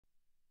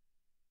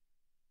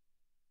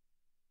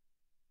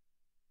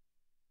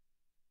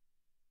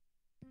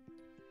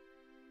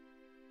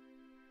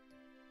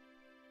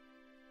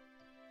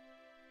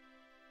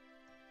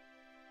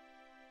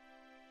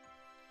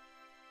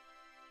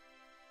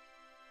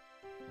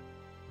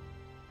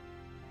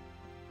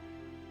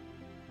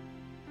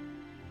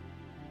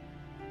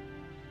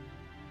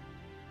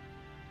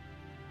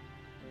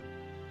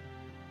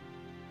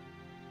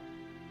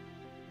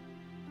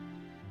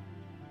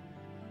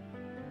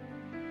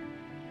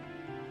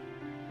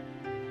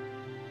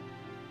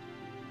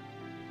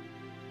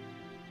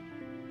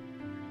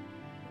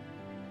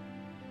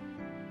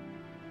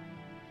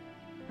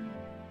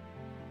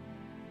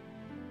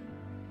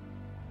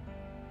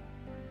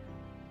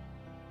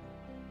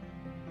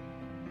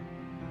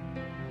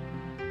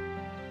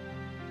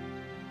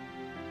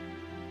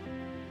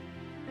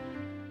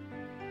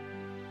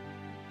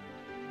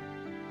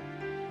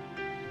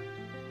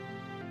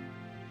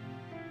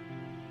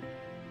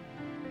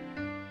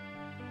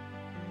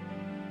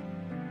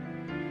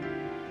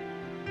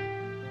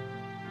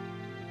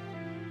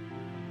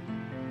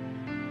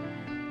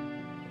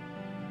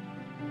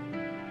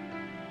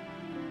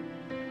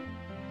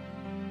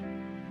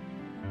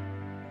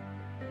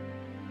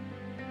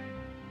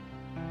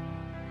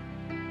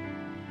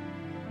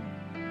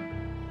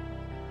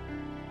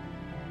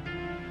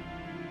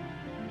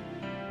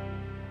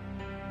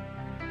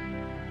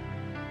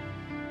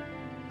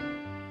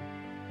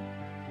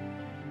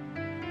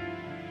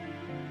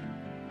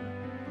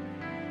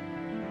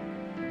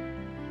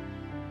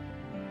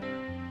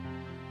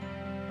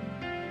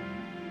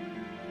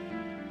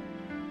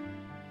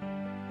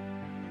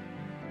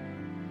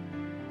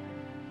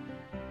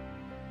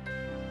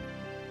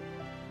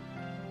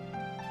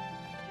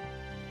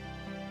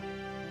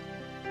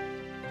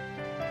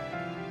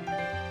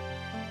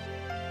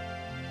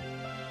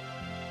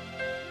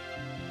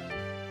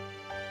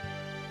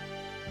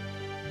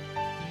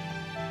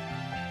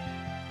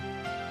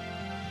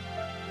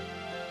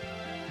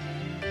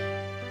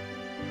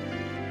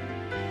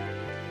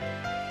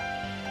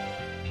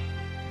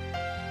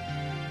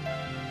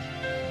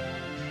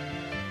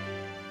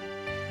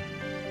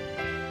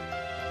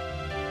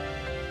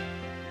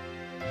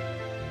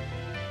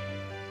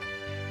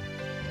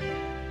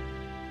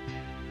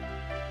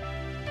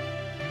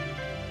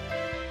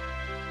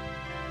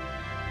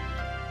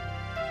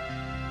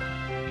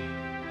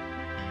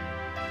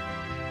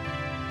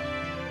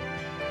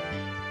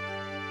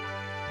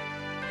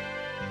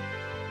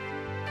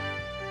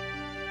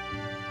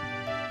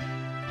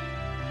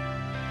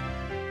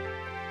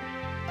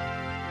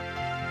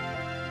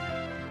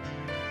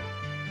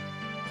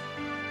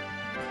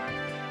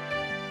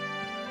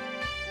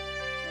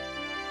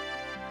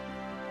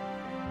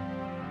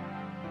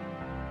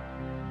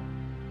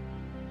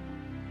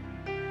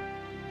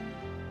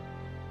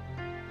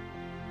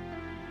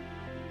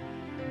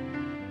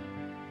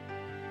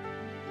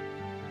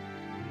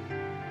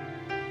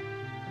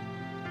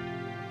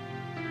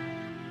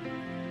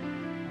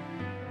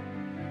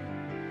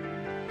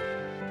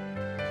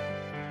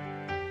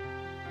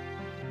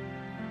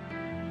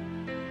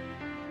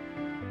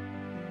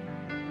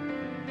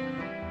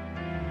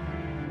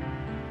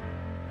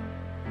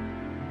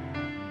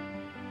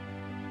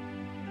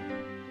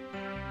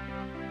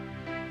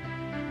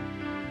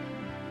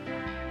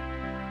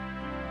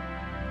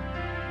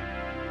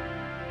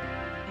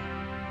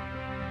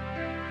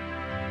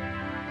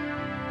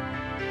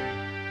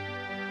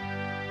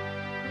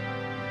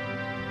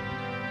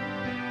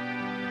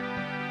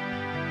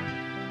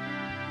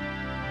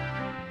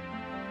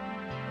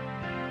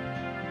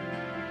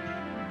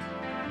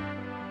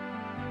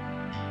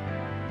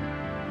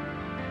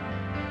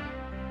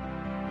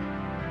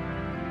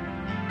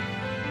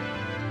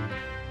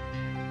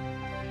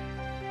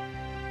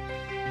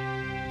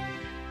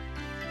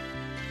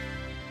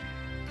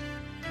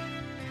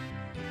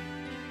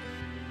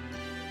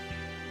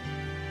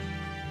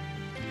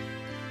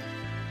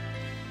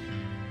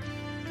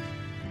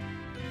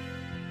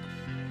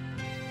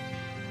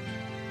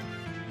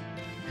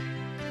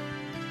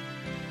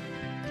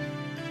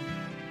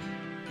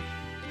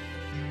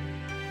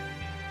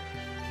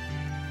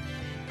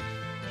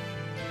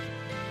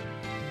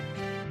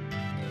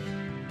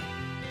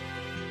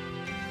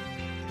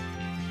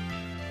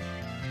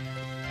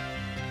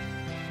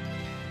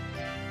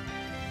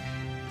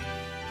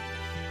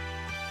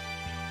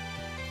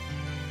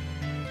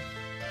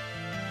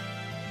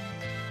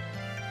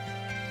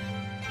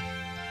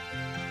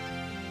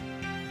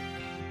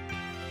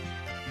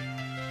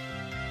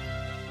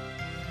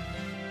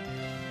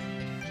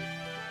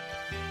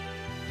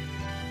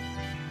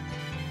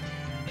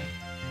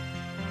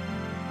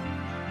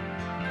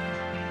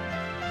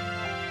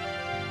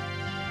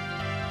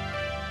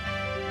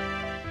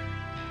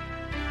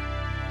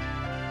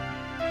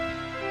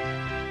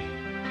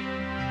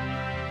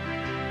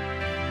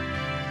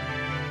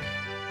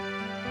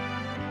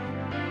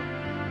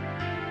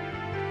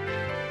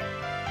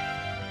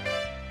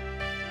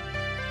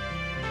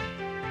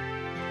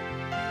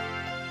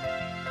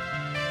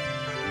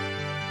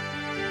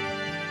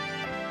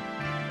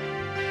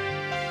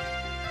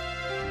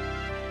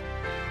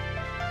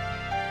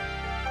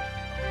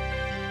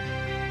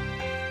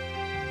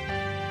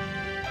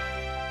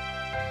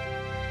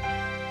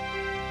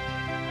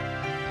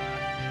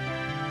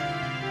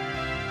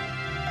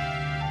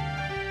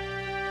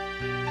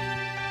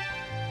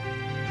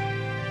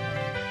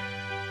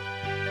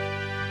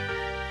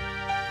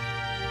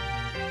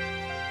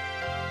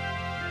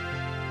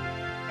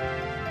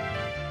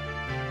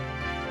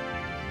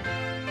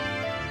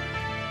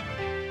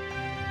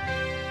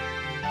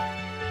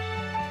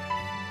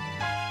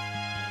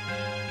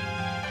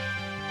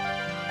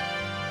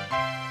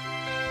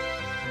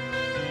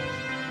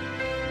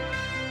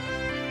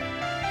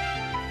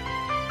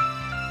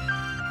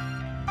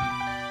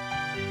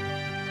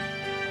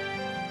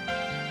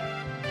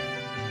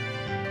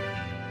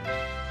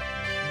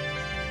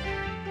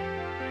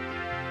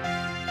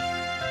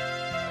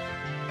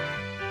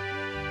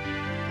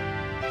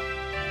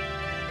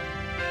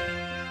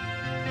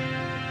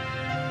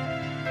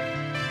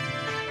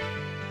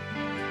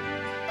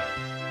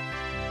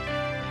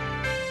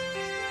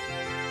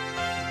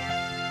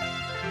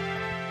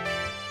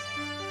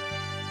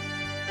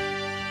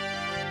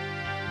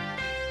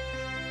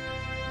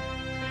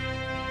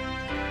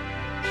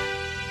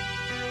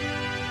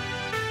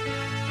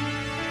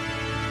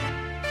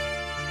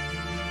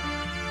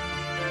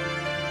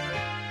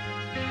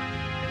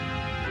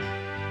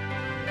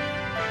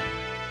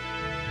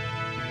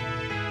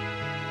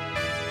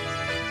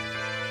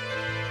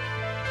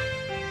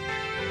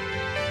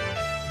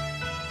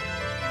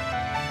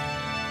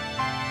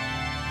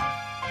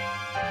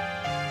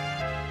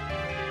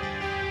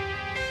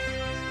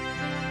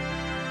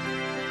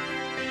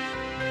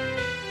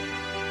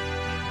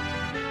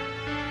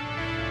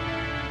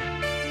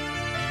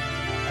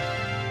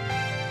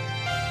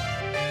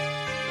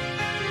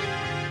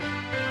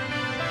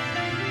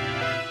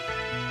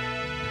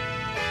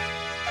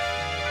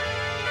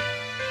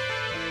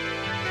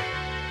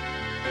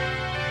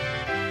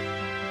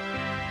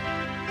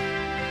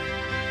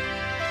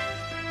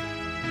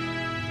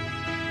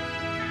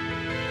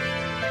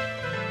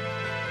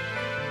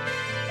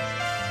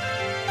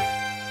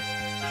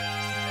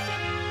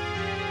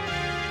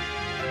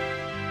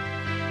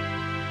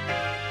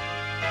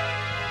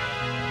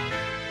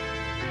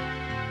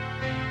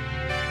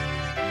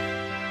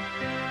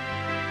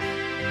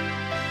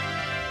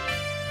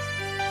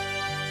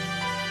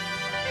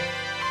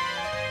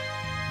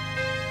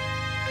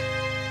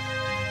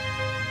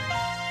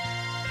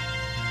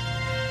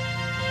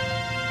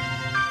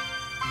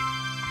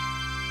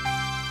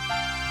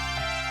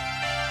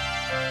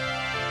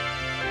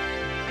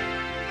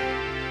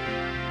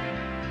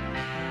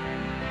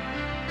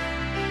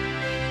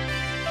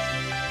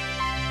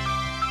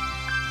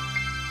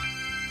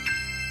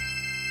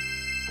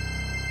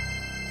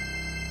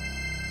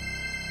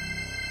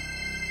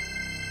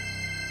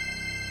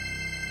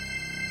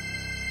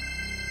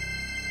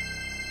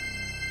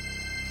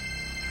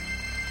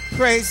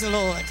Praise the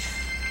Lord.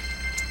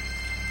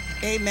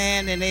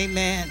 Amen and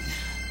amen.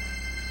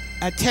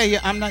 I tell you,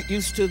 I'm not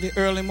used to the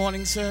early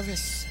morning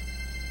service.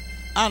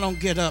 I don't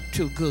get up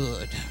too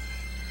good.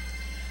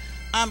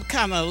 I'm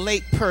kind of a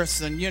late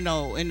person, you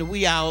know, in the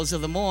wee hours of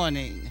the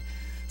morning.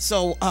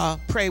 So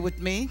pray with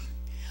me.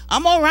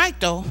 I'm all right,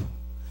 though.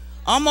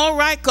 I'm all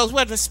right because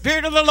where the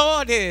Spirit of the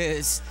Lord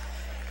is.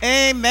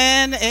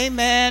 Amen,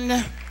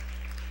 amen,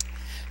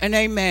 and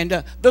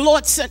amen. The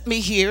Lord sent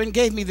me here and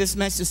gave me this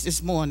message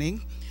this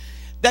morning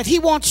that he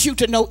wants you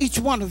to know, each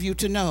one of you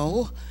to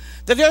know,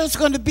 that there's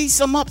going to be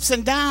some ups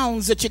and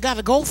downs that you got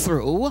to go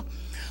through,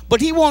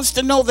 but he wants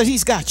to know that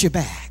he's got your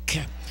back.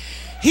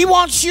 He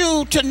wants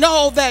you to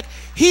know that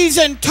he's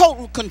in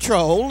total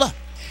control.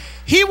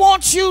 He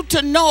wants you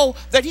to know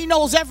that he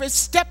knows every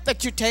step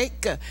that you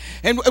take,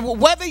 and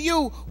whether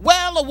you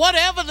well or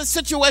whatever the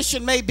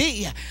situation may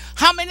be,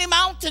 how many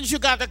mountains you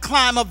got to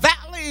climb or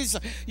valleys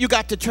you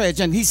got to tread.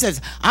 And he says,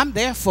 I'm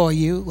there for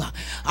you.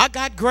 I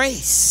got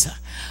grace.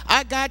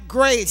 I got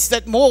grace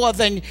that more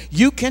than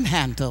you can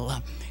handle.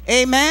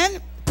 Amen.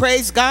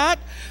 Praise God.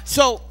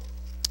 So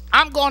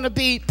I'm going to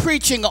be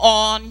preaching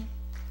on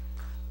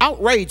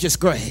outrageous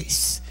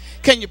grace.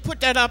 Can you put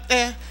that up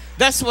there?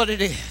 That's what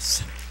it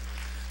is.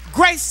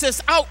 Grace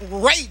is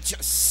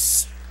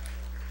outrageous.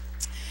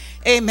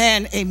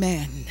 Amen,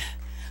 amen.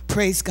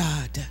 Praise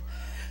God.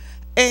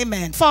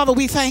 Amen. Father,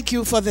 we thank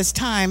you for this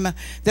time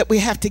that we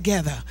have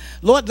together.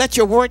 Lord, let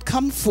your word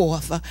come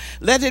forth.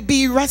 Let it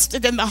be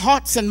rested in the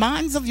hearts and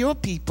minds of your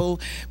people.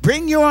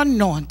 Bring your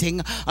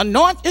anointing.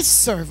 Anoint your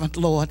servant,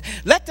 Lord.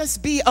 Let this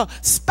be a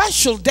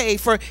special day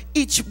for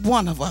each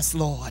one of us,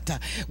 Lord.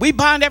 We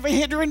bind every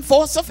hindering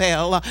force of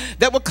hell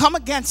that will come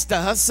against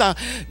us.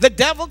 The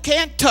devil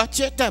can't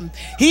touch it.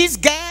 He's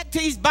gagged,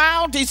 he's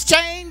bound, he's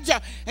chained,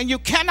 and you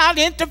cannot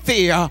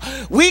interfere.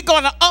 We're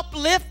going to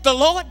uplift the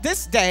Lord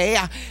this day,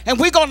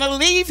 and we're going to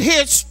leave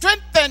here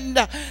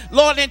strengthened,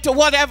 Lord, into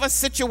whatever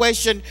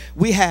situation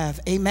we have.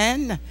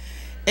 Amen.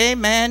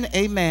 Amen.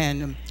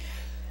 Amen.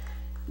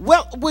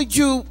 Well, would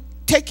you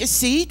take your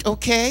seat,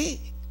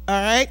 okay?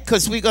 All right,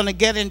 because we're going to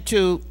get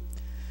into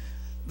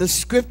the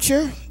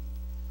scripture.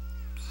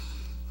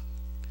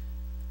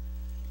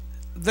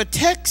 The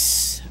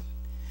text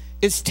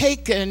is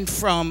taken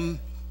from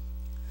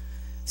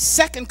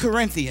 2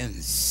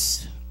 Corinthians.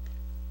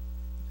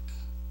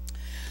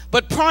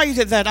 But prior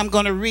to that, I'm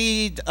going to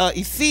read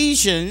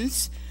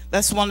Ephesians.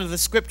 That's one of the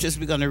scriptures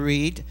we're going to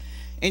read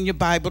in your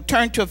Bible.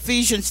 Turn to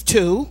Ephesians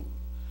 2.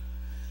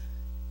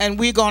 And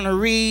we're going to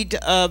read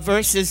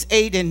verses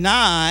 8 and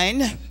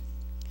 9.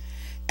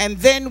 And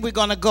then we're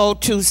going to go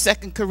to 2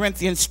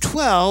 Corinthians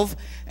 12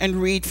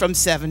 and read from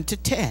 7 to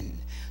 10.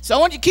 So I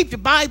want you to keep your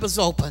Bibles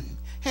open.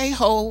 Hey,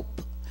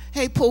 Hope.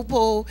 Hey,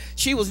 Poo-Poo.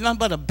 She was nothing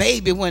but a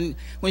baby when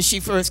she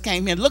first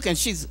came here. Look, and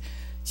she's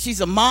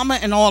a mama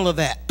and all of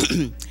that.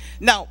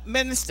 Now,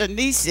 Minister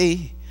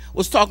Nisi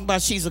was talking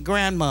about she's a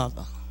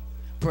grandmother.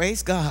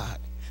 Praise God.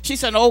 She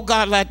said, oh,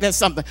 God, like that's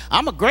something.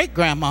 I'm a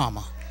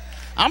great-grandmama.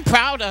 I'm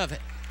proud of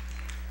it.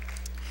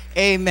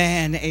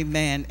 Amen,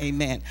 amen,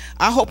 amen.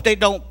 I hope they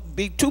don't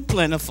be too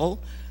plentiful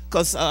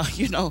because,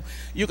 you know,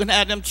 you can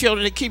have them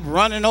children that keep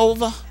running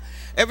over.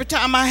 Every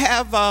time I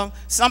have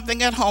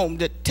something at home,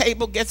 the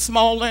table gets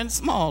smaller and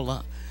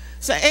smaller.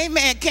 Say,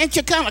 amen, can't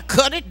you kind of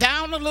cut it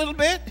down a little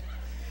bit?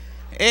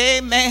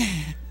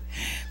 Amen.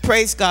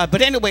 Praise God.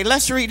 But anyway,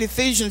 let's read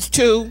Ephesians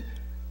 2,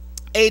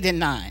 8 and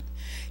 9.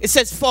 It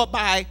says, for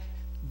by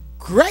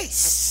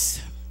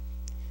grace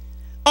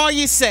are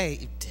ye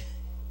saved.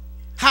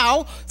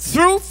 How?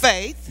 Through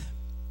faith,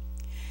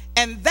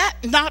 and that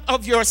not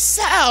of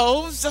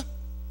yourselves.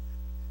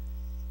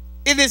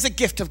 It is a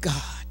gift of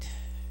God.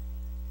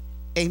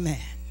 Amen.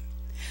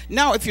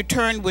 Now, if you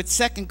turn with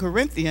 2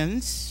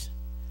 Corinthians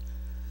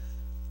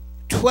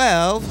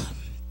 12,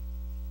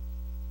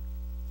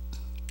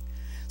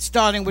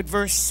 starting with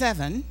verse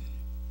 7,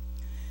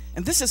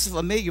 and this is a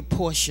familiar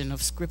portion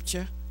of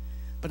scripture,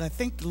 but I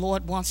think the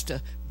Lord wants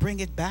to bring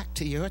it back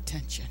to your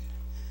attention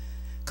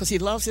because he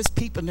loves his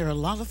people, and there are a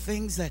lot of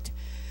things a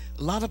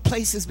lot of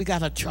places we got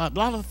to try, a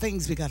lot of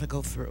things we got to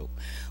go through.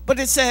 But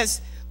it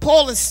says,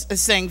 Paul is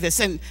saying this,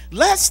 and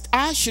lest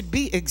I should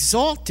be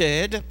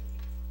exalted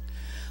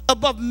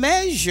above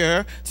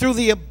measure through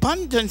the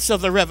abundance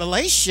of the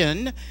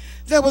revelation,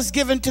 there was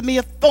given to me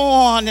a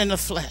thorn in the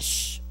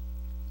flesh,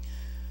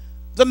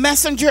 the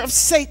messenger of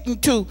Satan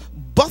to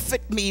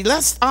buffet me,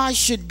 lest I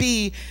should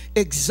be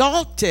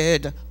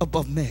exalted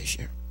above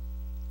measure.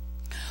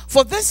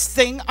 For this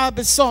thing I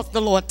besought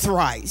the Lord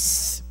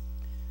thrice,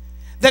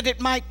 that it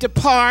might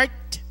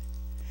depart,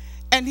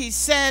 and he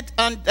said,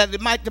 that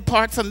it might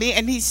depart from me,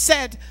 and he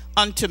said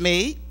unto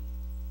me,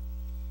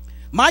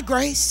 my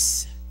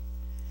grace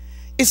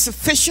is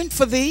sufficient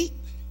for thee,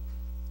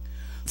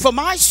 for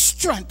my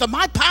strength, or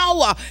my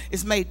power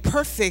is made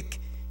perfect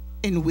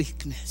in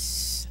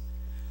weakness.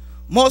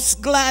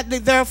 Most gladly,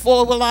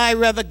 therefore, will I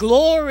rather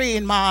glory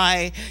in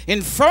my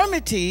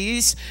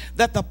infirmities,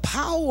 that the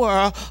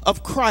power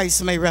of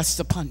Christ may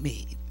rest upon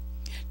me.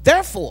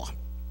 Therefore,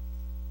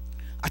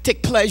 I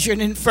take pleasure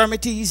in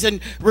infirmities and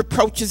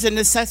reproaches and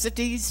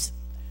necessities,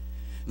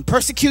 and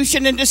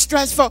persecution and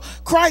distress for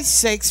Christ's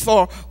sakes.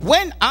 For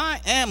when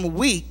I am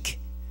weak,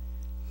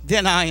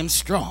 then I am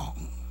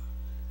strong.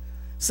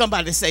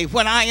 Somebody say,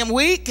 when I am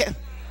weak,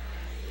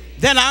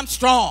 then I'm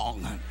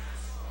strong.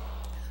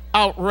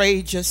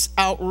 Outrageous,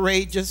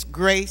 outrageous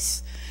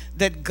grace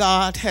that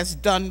God has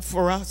done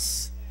for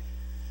us.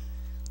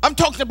 I'm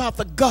talking about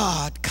the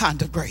God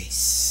kind of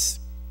grace.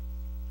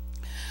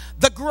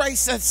 The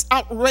grace that's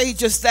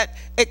outrageous, that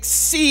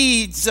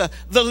exceeds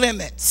the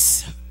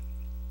limits.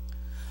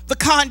 The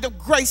kind of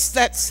grace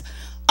that's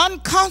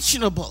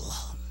unconscionable.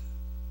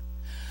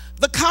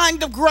 The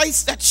kind of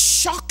grace that's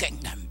shocking.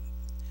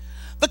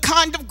 The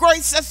kind of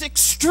grace that's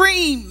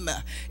extreme.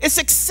 It's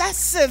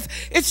excessive.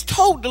 It's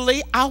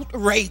totally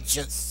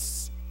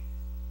outrageous.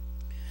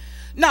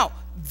 Now,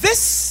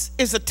 this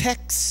is a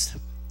text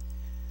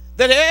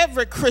that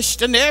every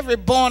Christian, every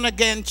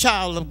born-again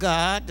child of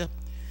God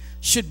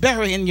should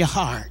bury in your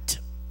heart,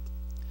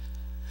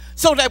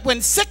 so that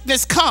when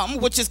sickness comes,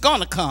 which is going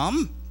to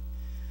come,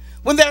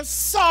 when there's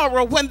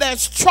sorrow, when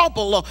there's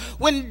trouble, or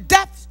when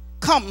death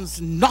comes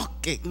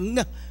knocking,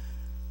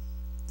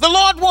 the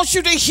Lord wants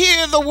you to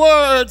hear the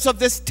words of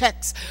this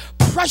text,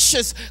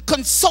 precious,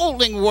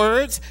 consoling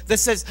words that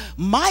says,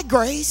 my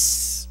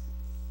grace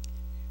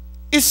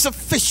is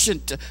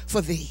sufficient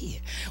for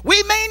thee.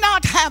 We may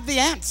not have the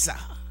answer.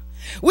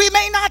 We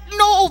may not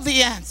know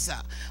the answer.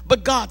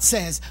 But God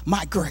says,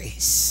 my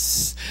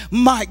grace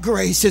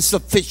is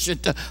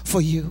sufficient for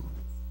you.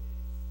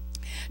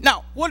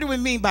 Now, what do we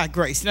mean by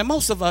grace? Now,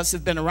 most of us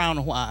have been around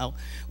a while.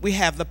 We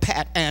have the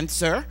pat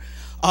answer.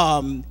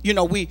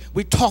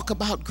 We talk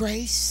about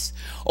grace,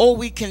 or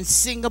we can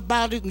sing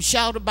about it and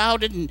shout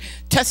about it and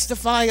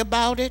testify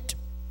about it.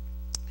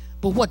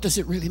 But what does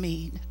it really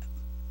mean?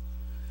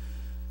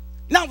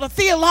 Now, the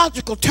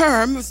theological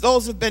terms,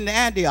 those who've been to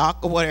Antioch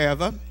or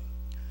whatever,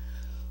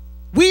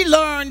 we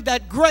learned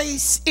that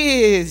grace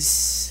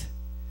is,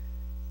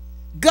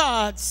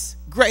 God's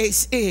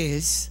grace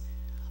is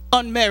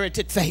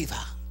unmerited favor.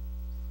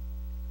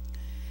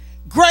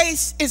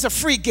 Grace is a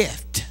free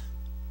gift.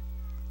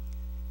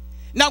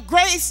 Now,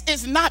 grace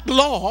is not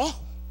law.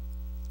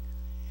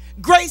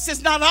 Grace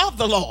is not of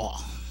the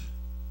law.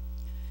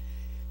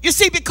 You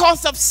see,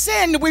 because of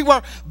sin, we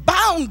were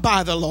bound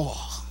by the law.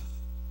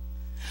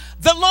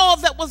 The law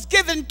that was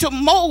given to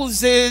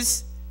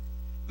Moses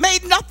made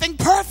nothing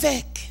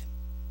perfect.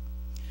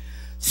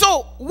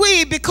 So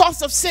we,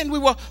 because of sin, we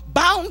were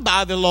bound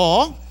by the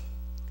law.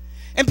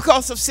 And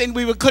because of sin,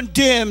 we were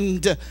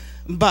condemned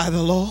by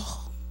the law.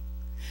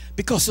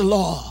 Because the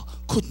law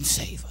couldn't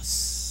save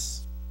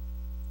us.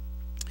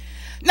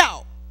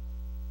 Now,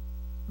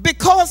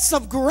 because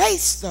of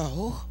grace,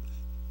 though,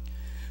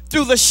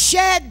 through the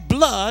shed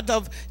blood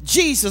of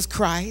Jesus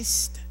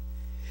Christ,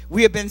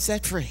 we have been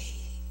set free.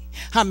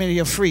 How many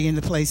are free in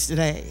the place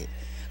today?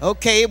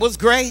 Okay, it was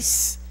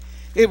grace.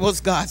 It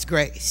was God's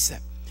grace.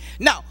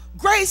 Now,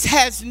 grace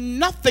has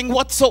nothing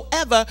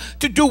whatsoever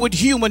to do with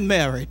human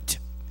merit.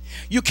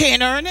 You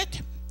can't earn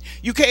it.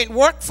 You can't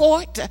work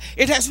for it.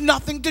 It has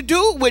nothing to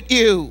do with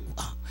you.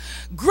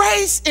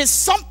 Grace is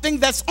something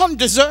that's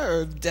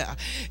undeserved.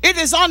 It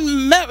is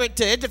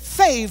unmerited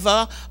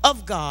favor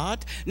of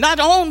God, not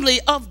only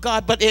of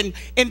God, but in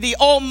the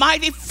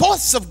almighty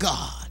force of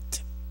God.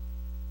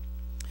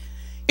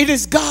 It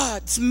is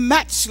God's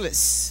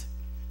matchless,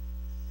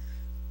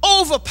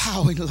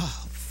 overpowering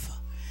love.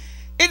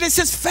 It is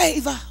his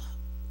favor.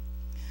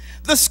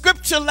 The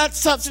scripture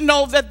lets us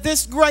know that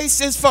this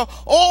grace is for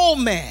all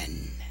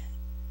men.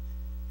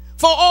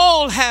 For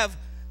all have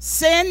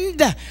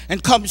sinned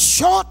and come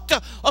short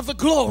of the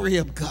glory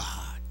of God.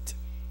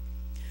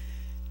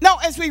 Now,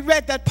 as we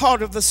read that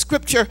part of the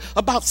scripture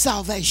about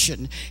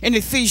salvation in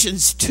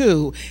Ephesians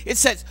 2, it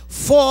says,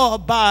 for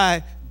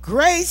by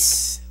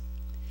grace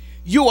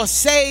you are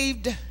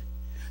saved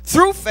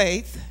through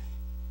faith,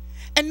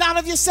 and not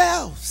of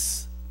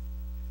yourselves.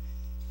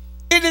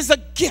 It is a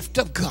gift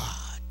of God.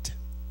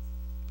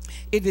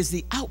 It is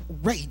the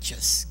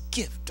outrageous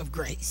gift of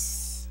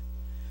grace.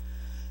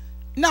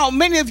 Now,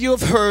 many of you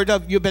have heard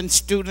of, you've been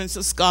students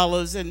or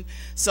scholars in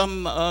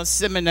some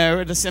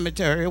seminary, the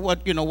cemetery,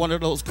 one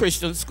of those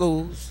Christian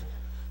schools.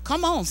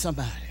 Come on,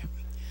 somebody.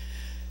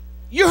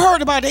 You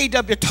heard about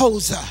A.W.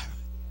 Tozer.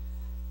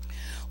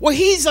 Well,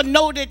 he's a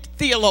noted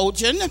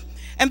theologian,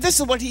 and this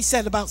is what he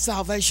said about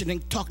salvation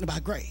and talking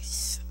about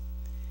grace.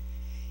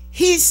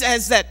 He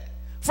says that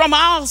from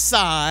our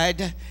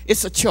side,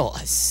 it's a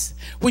choice.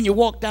 When you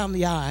walk down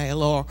the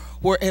aisle or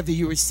wherever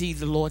you receive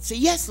the Lord, say,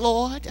 yes,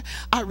 Lord,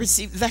 I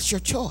receive. That's your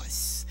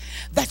choice.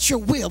 That's your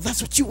will.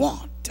 That's what you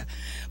want.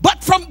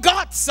 But from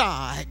God's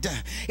side,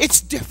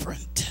 it's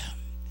different.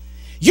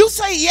 You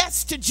say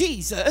yes to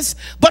Jesus,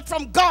 but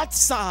from God's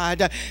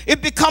side,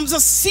 it becomes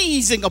a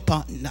seizing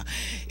upon.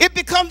 It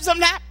becomes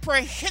an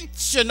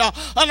apprehension,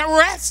 an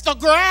arrest, a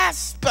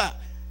grasp.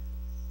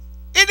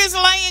 It is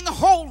laying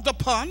hold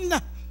upon.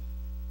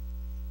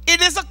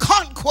 It is a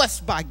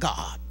conquest by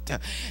God.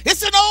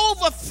 It's an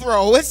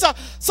overthrow. It's a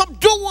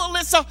subdual.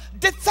 It's a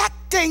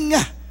defecting.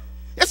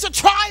 It's a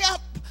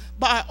triumph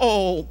by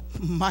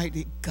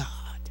Almighty God.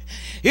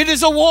 It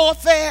is a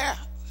warfare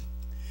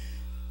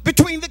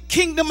between the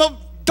kingdom of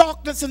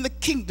darkness and the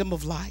kingdom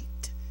of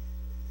light.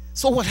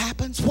 So what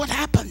happens? What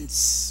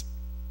happens?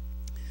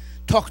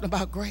 Talking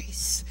about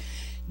grace.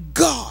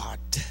 God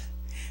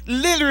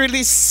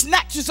literally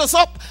snatches us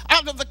up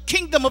out of the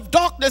kingdom of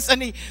darkness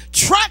and he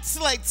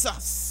translates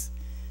us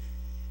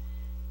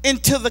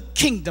into the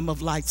kingdom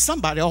of light.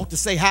 Somebody ought to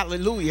say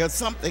hallelujah or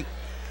something.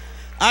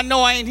 I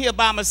know I ain't here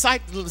by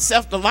myself,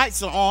 the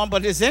lights are on,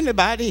 but is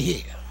anybody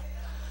here?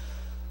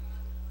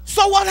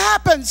 So what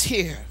happens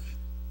here?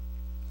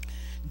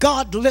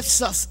 God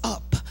lifts us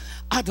up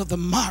out of the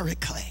miry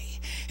clay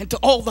into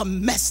all the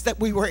mess that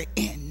we were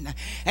in,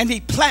 and he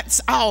plants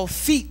our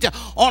feet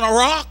on a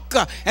rock,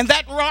 and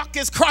that rock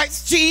is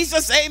Christ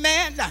Jesus.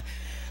 Amen.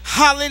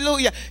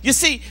 Hallelujah. You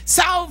see,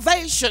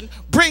 salvation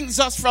brings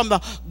us from the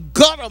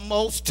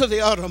guttermost to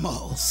the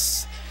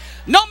uttermost.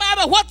 No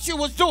matter what you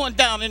was doing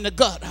down in the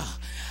gutter.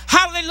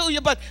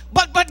 Hallelujah.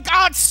 But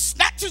God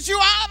snatches you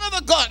out of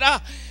the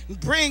gutter and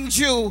brings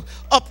you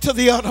up to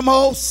the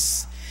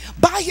uttermost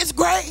by his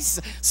grace.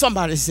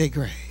 Somebody say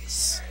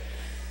grace.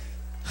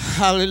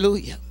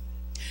 Hallelujah.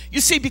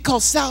 You see,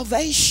 because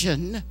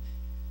salvation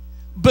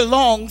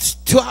belongs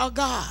to our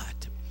God.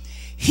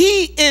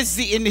 He is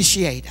the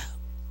initiator.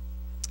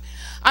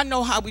 I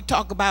know how we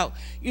talk about,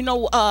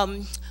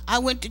 I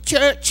went to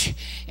church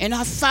and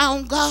I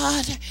found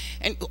God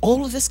and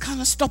all of this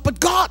kind of stuff, but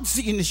God's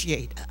the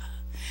initiator.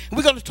 And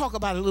we're going to talk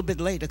about it a little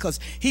bit later because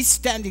he's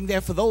standing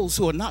there for those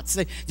who are not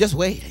saved, just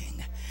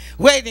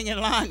waiting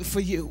in line for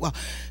you.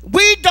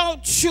 We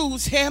don't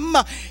choose him.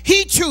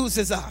 He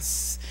chooses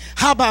us.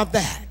 How about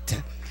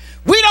that?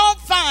 We don't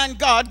find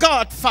God.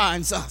 God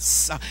finds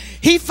us.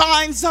 He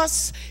finds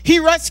us. He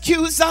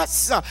rescues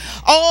us.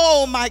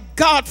 Oh, my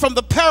God, from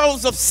the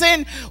perils of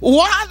sin.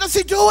 Why does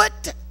he do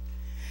it?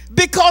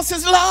 Because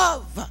his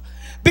love,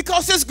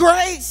 because his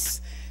grace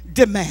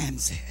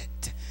demands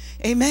it.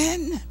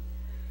 Amen.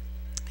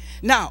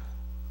 Now,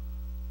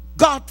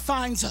 God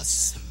finds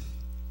us.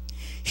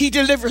 He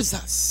delivers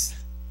us.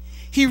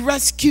 He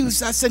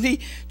rescues us and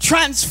he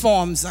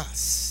transforms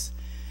us.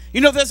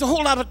 There's a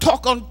whole lot of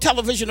talk on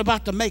television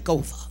about the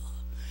makeover.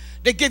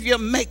 They give you a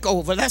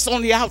makeover. That's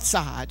on the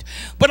outside.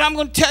 But I'm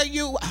going to tell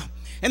you,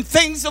 in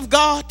things of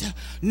God,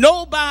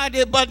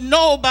 nobody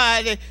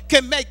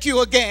can make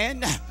you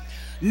again.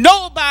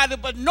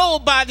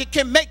 Nobody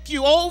can make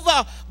you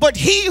over but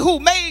he who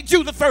made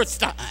you the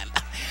first time.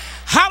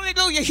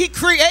 Hallelujah. He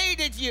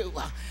created you.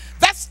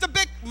 That's the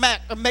big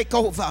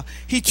makeover.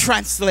 He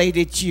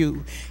translated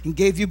you and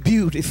gave you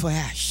beauty for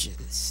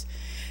ashes.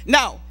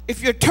 Now,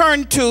 if you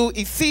turn to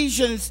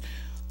Ephesians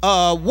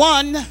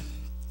 1,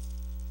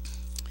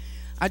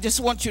 I just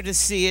want you to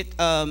see it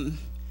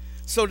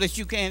so that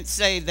you can't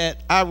say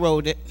that I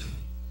wrote it.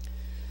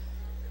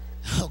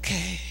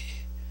 Okay.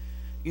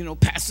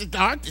 Pastor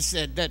Dorothy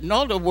said that.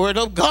 No, the word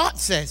of God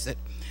says it.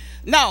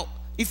 Now,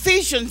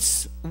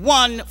 Ephesians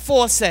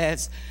 1:4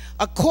 says,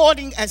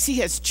 according as he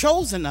has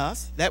chosen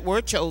us, that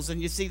word chosen,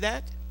 you see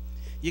that?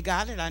 You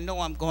got it? I know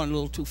I'm going a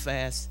little too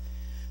fast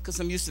because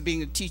I'm used to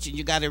being a teacher.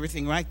 You got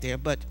everything right there.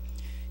 But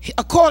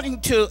according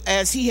to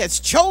as he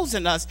has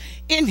chosen us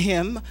in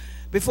him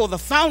before the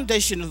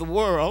foundation of the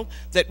world,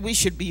 that we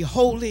should be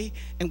holy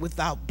and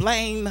without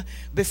blame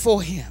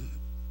before him.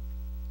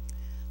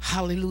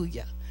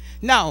 Hallelujah.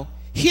 Now,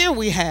 here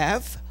we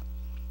have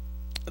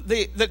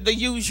the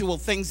usual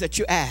things that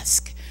you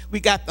ask.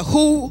 We got the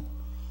who,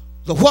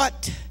 the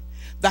what,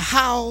 the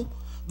how,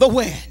 the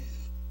when.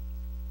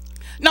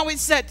 Now it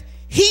said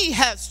he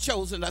has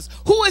chosen us.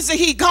 Who is the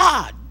he?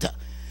 God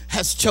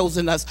has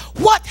chosen us.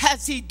 What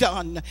has he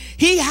done?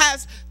 He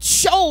has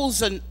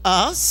chosen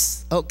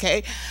us.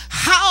 Okay.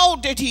 How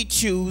did he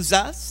choose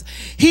us?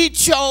 He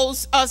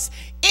chose us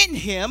in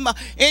him.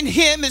 In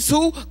him is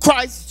who?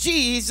 Christ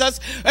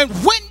Jesus. And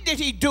when did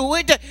he do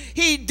it?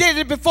 He did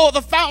it before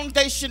the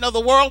foundation of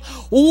the world.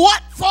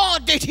 What for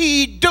did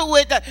he do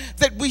it?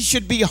 That we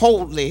should be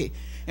holy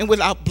and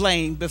without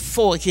blame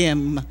before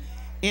him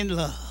in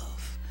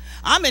love.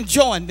 I'm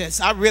enjoying this.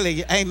 I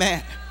really,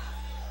 amen.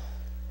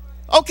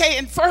 Okay,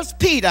 in 1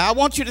 Peter, I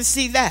want you to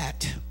see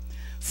that.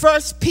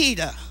 1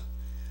 Peter,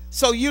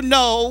 so you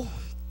know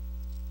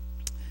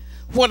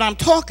what I'm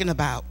talking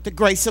about, the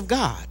grace of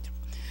God.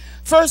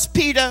 1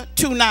 Peter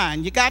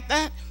 2:9, you got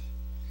that?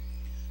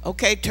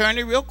 Okay, turn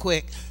it real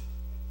quick.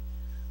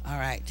 All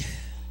right.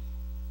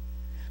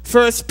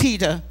 1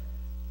 Peter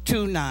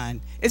 2:9.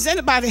 Is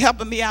anybody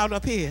helping me out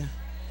up here?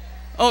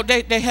 Oh,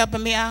 they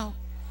helping me out?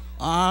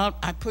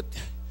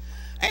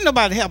 Ain't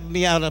nobody helping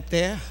me out up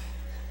there.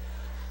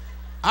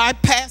 I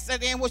pass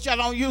that in, which I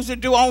don't usually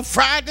do on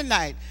Friday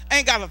night. I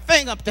ain't got a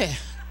thing up there.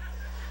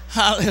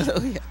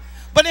 Hallelujah.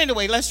 But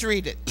anyway, let's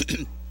read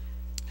it.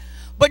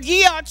 But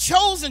ye are a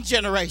chosen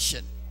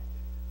generation,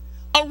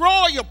 a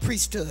royal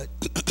priesthood,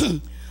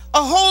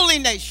 a holy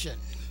nation,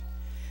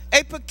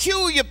 a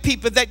peculiar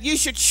people, that you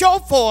should show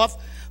forth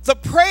the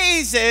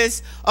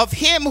praises of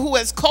him who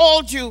has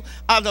called you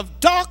out of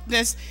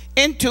darkness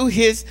into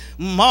his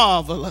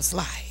marvelous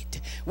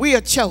light. We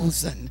are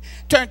chosen.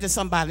 Turn to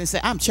somebody and say,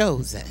 I'm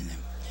chosen.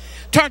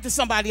 Turn to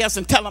somebody else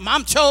and tell them,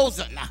 I'm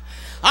chosen.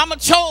 I'm a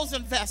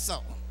chosen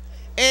vessel.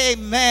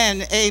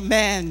 Amen,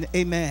 amen,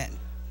 amen.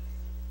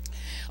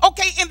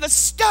 Okay, in the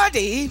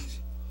study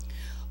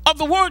of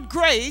the word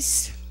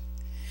grace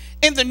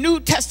in the New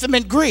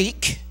Testament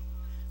Greek,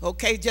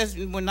 okay,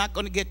 we're not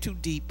going to get too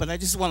deep, but I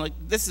just want to,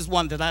 this is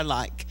one that I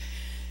like.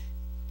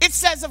 It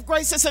says of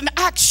grace, it's an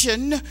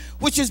action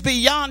which is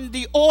beyond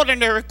the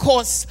ordinary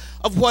course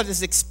of what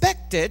is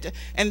expected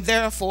and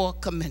therefore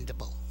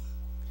commendable.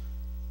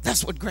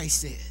 That's what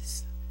grace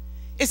is.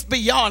 It's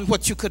beyond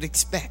what you could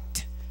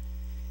expect.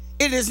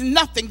 It is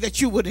nothing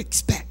that you would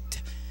expect.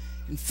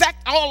 In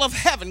fact, all of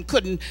heaven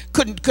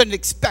couldn't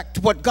expect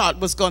what God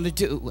was going to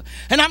do.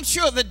 And I'm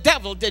sure the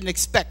devil didn't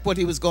expect what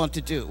he was going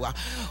to do.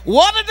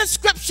 What a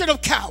description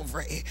of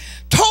Calvary.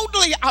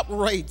 Totally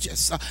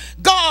outrageous.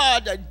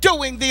 God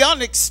doing the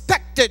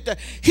unexpected.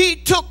 He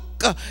took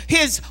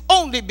his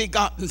only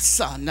begotten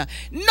son.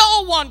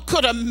 No one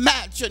could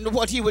imagine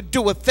what he would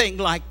do a thing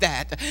like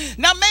that.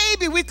 Now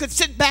maybe we could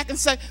sit back and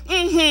say,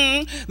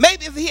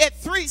 maybe if he had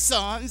 3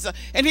 sons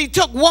and he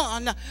took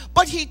one,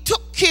 but he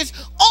took his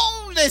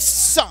only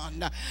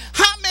son.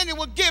 How many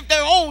would give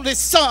their only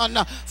son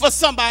for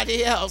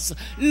somebody else?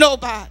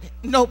 Nobody.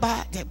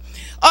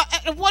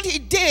 And what he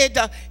did,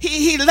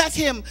 he let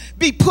him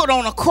be put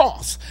on a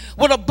cross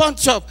with a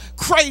bunch of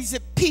crazy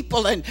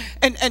people, and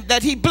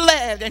that he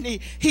bled and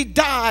he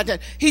died. And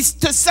he's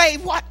to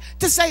save what?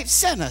 To save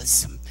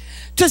sinners,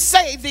 to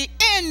save the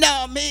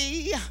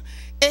enemy.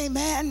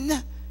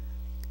 Amen.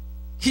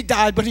 He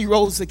died, but he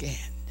rose again.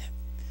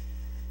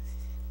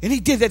 And he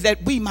did it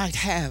that we might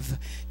have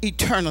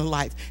eternal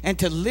life and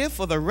to live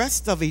for the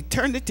rest of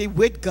eternity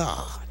with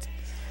God.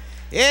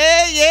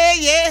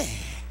 Yeah.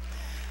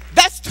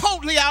 That's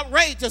totally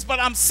outrageous, but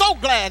I'm so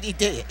glad he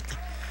did.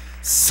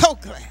 So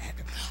glad.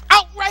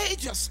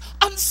 Outrageous,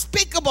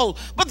 unspeakable,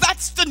 but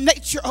that's the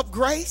nature of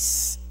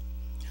grace.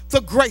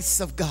 The grace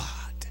of God.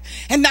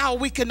 And now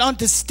we can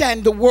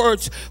understand the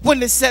words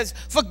when it says,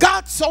 for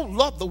God so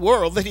loved the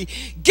world that he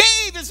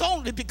gave his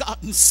only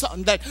begotten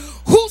son, that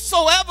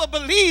whosoever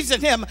believes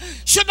in him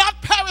should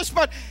not perish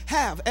but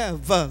have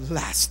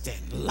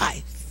everlasting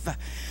life.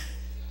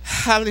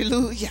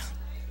 Hallelujah.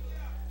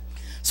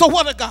 So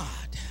what a God.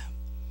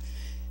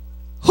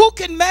 Who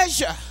can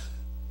measure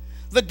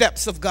the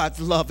depths of God's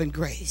love and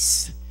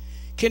grace?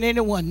 Can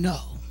anyone know?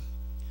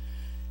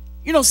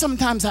 You know,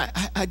 sometimes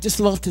I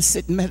just love to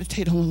sit and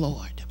meditate on the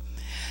Lord.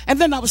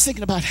 And then I was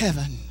thinking about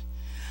heaven.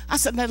 I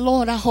said, now,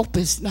 Lord, I hope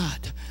it's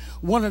not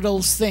one of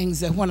those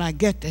things that when I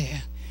get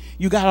there,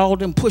 you got all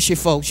them pushy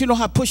folks. You know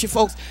how pushy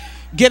folks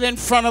get in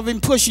front of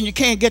him pushing, you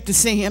can't get to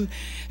see him,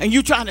 and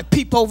you trying to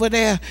peep over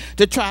there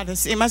to try to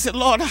see him. I said,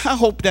 Lord, I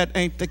hope that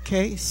ain't the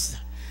case.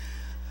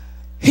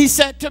 He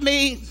said to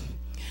me,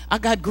 I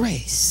got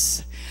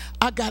grace.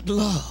 I got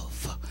love.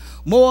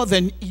 More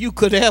than you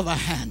could ever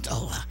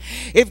handle.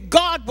 If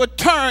God would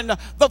turn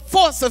the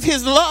force of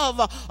his love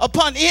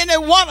upon any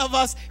one of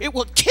us, it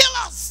would kill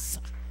us.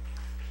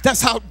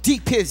 That's how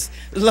deep his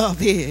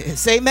love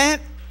is.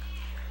 Amen.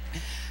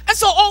 And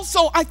so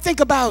also I think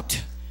about,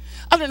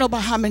 I don't know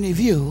about how many of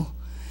you,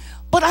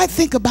 but I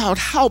think about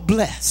how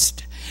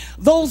blessed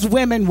those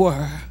women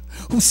were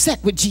who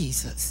sat with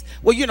Jesus.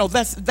 Well, you know,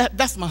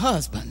 that's my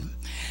husband.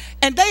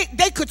 And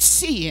they could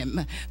see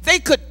him, they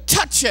could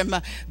touch him,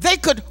 they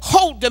could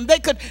hold him, they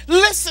could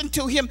listen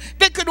to him,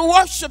 they could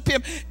worship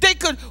him, they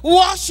could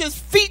wash his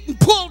feet and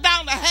pull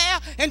down the hair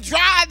and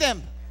dry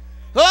them.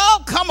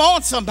 Oh, come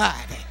on,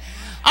 somebody.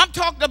 I'm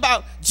talking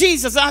about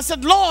Jesus. I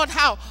said, Lord,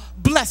 how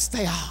blessed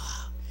they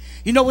are.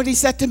 You know what he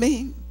said to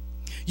me?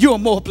 You're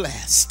more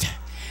blessed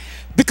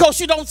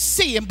because you don't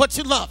see him, but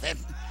you love him.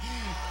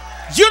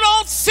 You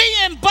don't see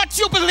him, but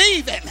you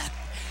believe him.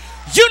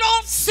 You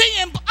don't see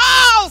him,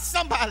 oh,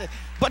 somebody,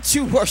 but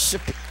you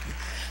worship him.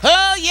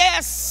 Oh,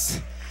 yes,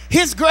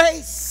 his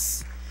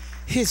grace,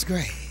 his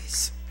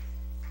grace.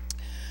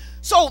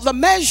 So the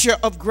measure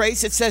of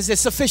grace, it says,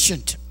 is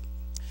sufficient.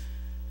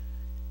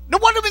 Now,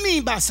 what do we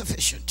mean by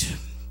sufficient?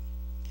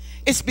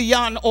 It's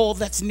beyond all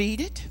that's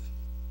needed.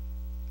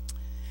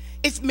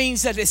 It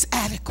means that it's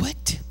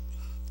adequate.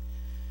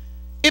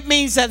 It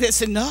means that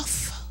it's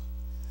enough.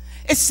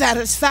 It's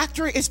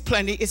satisfactory, it's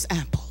plenty, it's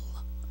ample.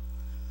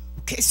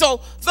 Okay, so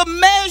the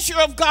measure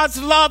of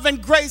God's love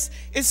and grace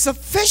is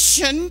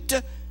sufficient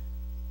to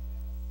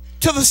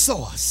the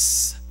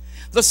source.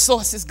 The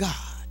source is God.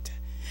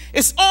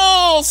 It's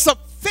all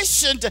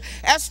sufficient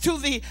as to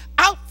the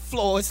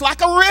outflow. It's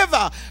like a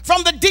river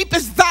from the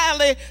deepest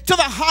valley to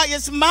the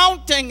highest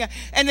mountain,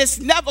 and it's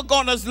never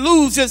going to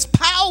lose its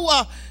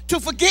power to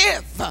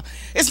forgive.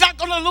 It's not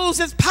going to lose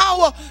its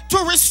power to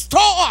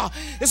restore.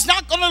 It's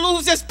not going to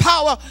lose its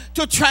power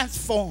to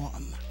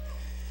transform.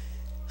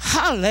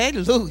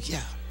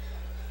 Hallelujah.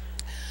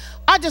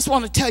 I just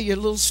want to tell you a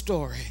little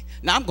story.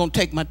 Now, I'm going to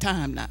take my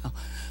time now.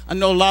 I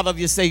know a lot of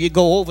you say you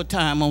go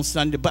overtime on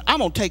Sunday, but I'm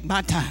going to take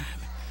my time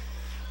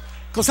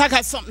because I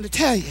got something to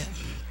tell you.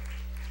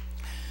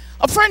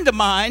 A friend of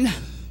mine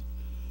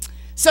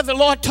said the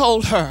Lord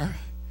told her,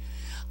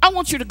 I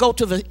want you to go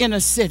to the inner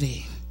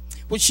city,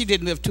 which she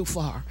didn't live too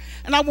far.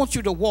 And I want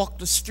you to walk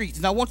the streets,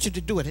 and I want you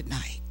to do it at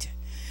night.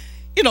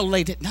 You know,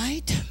 late at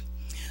night.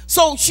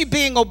 So she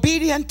being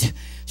obedient,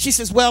 she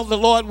says, well, the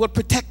Lord will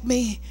protect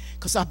me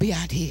because I'll be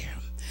out here.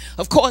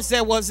 Of course,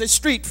 there was the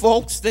street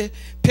folks, the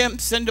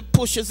pimps and the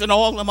pushers and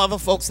all them other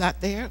folks out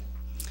there.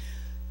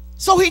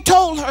 So he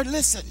told her,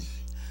 listen,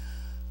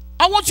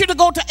 I want you to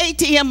go to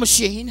ATM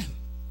machine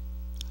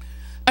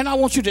and I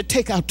want you to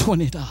take out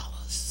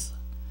 $20.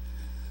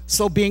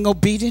 So being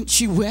obedient,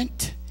 she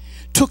went,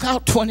 took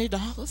out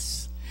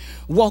 $20,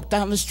 walked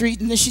down the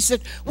street, and then she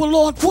said, well,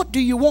 Lord, what do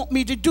you want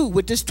me to do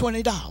with this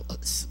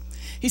 $20?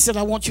 He said,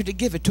 I want you to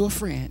give it to a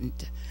friend.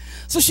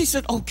 So she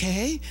said,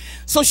 okay.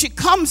 So she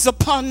comes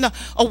upon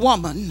a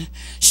woman,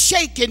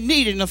 shaking,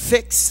 needing a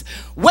fix,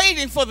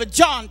 waiting for the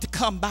John to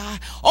come by,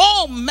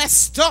 all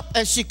messed up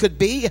as she could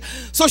be.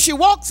 So she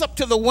walks up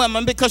to the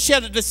woman because she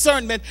had a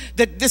discernment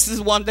that this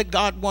is one that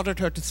God wanted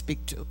her to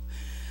speak to.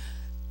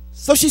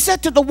 So she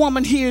said to the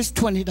woman, here's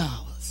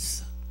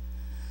 $20.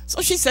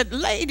 So she said,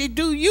 lady,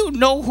 do you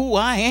know who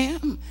I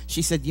am?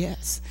 She said,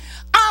 yes.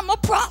 I'm a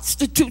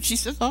prostitute. She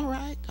said, all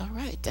right, all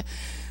right.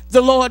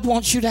 The Lord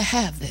wants you to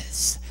have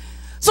this.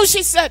 So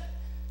she said,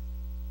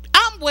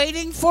 I'm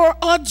waiting for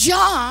a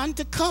John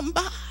to come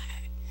by.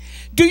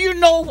 Do you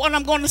know what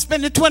I'm going to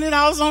spend the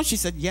 $20 on? She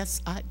said,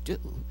 yes, I do.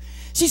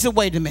 She said,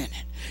 wait a minute.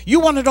 You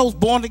one of those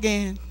born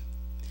again?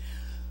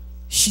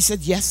 She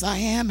said, yes, I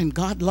am, and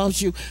God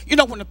loves you. You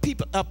know, when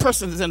a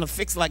person is in a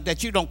fix like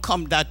that, you don't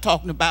come down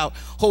talking about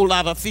a whole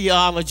lot of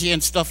theology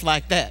and stuff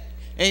like that.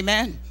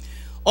 Amen?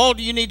 All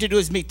you need to do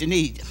is meet the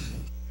need.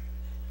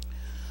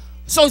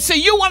 So,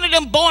 see, you one of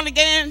them born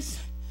agains?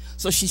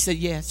 So she said,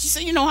 yes. She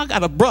said, you know, I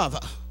got a brother.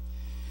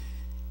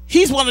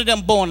 He's one of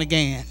them born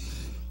again.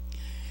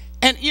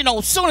 And, you know,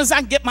 as soon as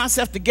I get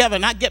myself together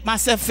and I get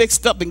myself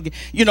fixed up and,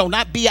 you know,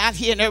 not be out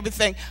here and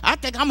everything, I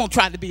think I'm going to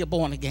try to be a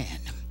born again.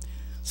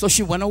 So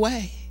she went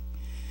away.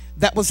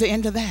 That was the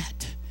end of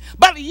that.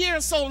 About a year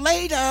or so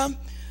later,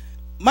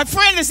 my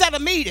friend is at a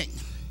meeting.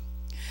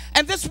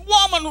 And this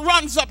woman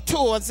runs up to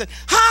her and said,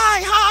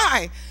 hi,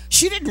 hi.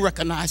 She didn't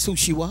recognize who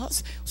she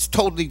was. Was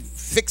totally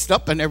fixed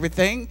up and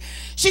everything.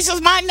 She says,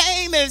 my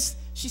name is,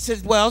 she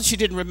says, well, she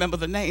didn't remember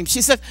the name.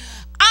 She said,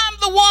 I'm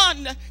the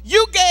one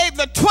you gave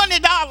the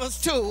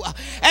 $20 to,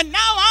 and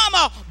now I'm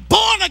a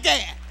born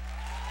again.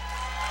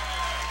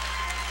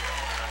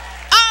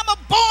 I'm a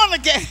born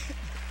again.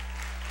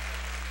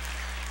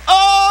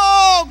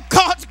 Oh,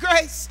 God's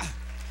grace,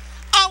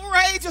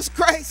 outrageous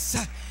grace.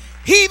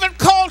 He even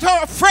called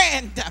her a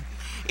friend,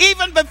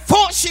 even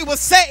before she was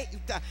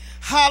saved.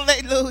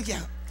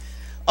 Hallelujah.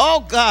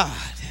 Oh, God.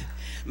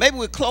 Maybe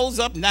we'll close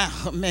up now,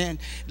 man.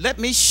 Let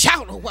me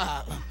shout a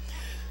while.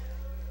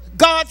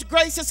 God's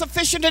grace is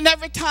sufficient in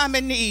every time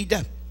of need.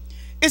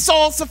 It's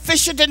all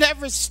sufficient in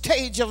every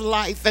stage of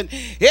life and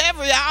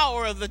every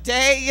hour of the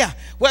day,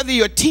 whether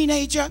you're a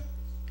teenager,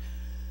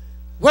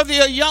 whether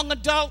you're a young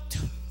adult,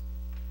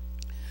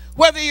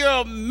 whether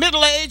you're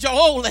middle age or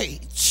old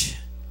age.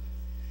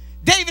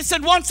 David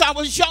said, once I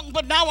was young,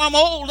 but now I'm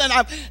old, and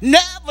I've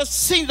never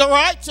seen the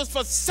righteous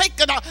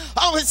forsaken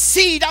or his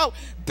seed out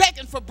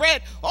begging for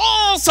bread.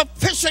 All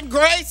sufficient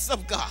grace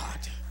of God.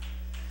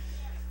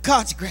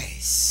 God's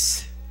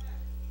grace.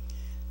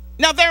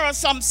 Now, there are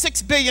some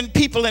 6 billion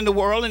people in the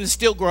world, and it's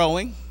still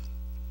growing.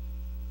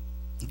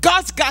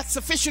 God's got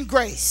sufficient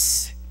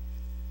grace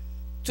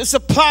to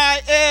supply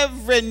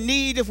every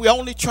need if we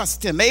only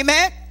trust him.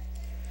 Amen?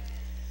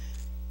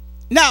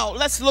 Now,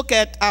 let's look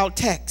at our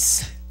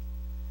text.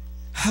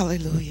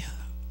 Hallelujah.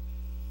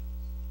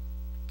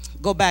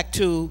 Go back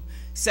to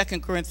 2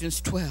 Corinthians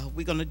 12.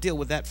 We're going to deal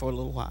with that for a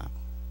little while.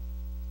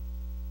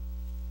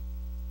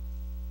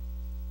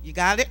 You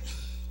got it?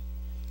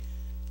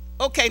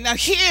 Okay, now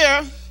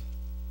here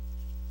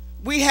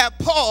we have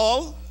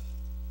Paul,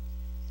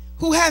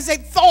 who has a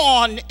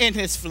thorn in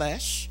his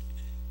flesh.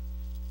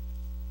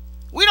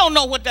 We don't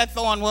know what that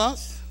thorn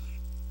was.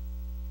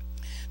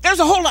 There's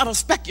a whole lot of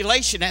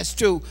speculation as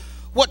to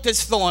what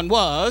this thorn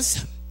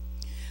was.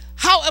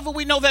 However,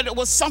 we know that it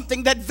was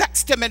something that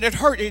vexed him and it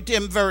hurted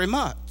him very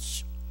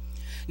much.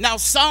 Now,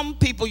 some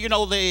people, you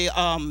know, they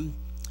a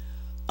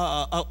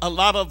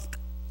lot of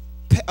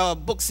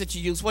books that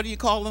you use, what do you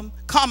call them?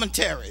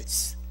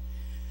 Commentaries.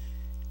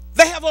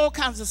 They have all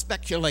kinds of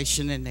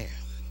speculation in there.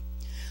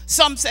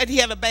 Some said he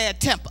had a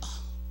bad temper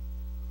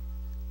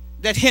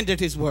that hindered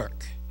his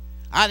work.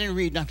 I didn't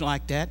read nothing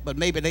like that, but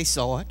maybe they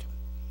saw it.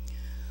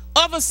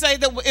 Others say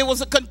that it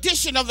was a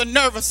condition of the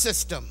nervous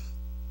system.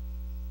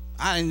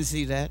 I didn't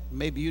see that.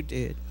 Maybe you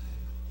did.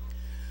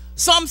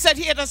 Some said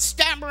he had a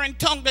stammering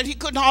tongue that he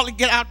couldn't hardly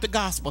get out the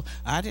gospel.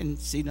 I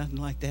didn't see nothing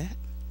like that.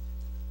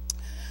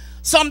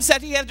 Some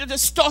said he had a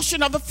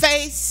distortion of the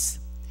face.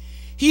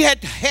 He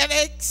had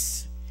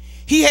headaches.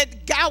 He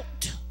had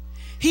gout.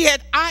 He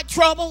had eye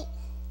trouble.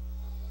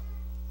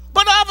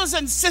 But others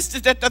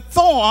insisted that the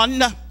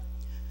thorn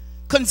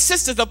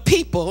consisted of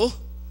people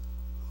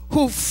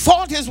who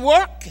fought his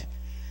work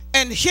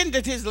and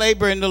hindered his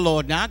labor in the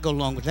Lord. Now, I go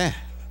along with that.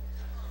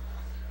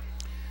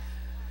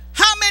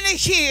 How many many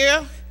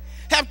here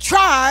have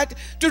tried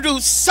to do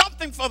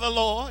something for the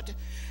Lord,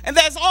 and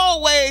there's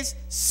always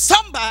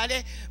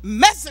somebody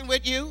messing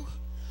with you,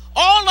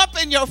 all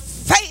up in your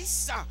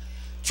face,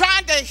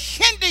 trying to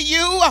hinder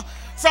you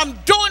from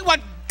doing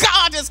what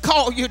God has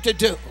called you to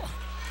do.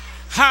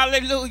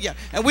 Hallelujah.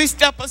 And we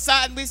step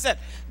aside and we said,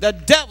 the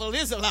devil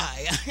is a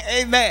liar.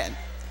 Amen.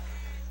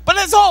 But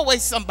there's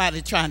always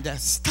somebody trying to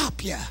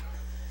stop you.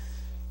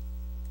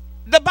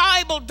 The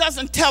Bible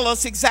doesn't tell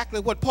us exactly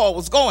what Paul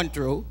was going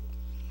through,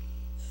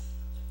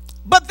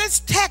 but this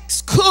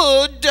text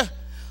could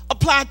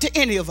apply to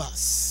any of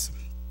us.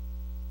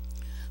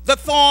 The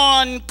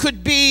thorn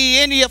could be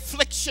any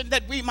affliction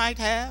that we might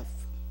have,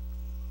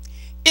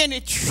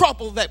 any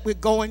trouble that we're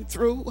going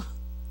through,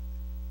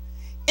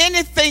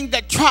 anything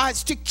that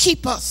tries to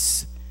keep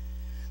us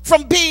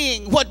from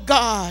being what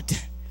God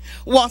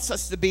wants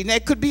us to be. Now,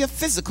 it could be a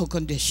physical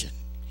condition.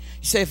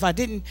 You say, if I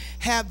didn't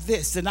have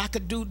this, then I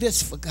could do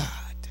this for God.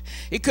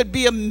 It could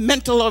be a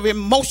mental or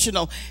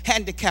emotional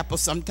handicap, or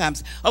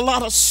sometimes a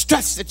lot of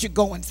stress that you're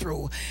going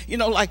through. You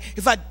know, like,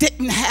 if I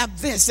didn't have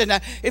this, and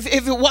if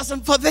it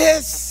wasn't for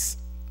this.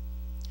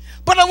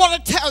 But I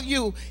want to tell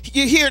you,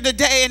 you're here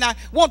today, and I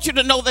want you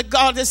to know that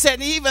God has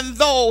said, even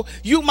though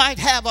you might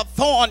have a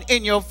thorn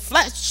in your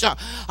flesh,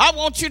 I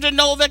want you to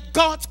know that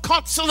God's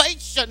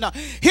consolation,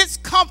 his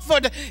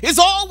comfort is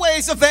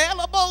always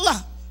available.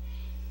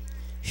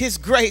 His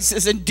grace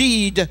is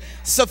indeed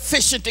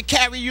sufficient to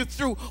carry you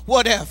through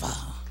whatever.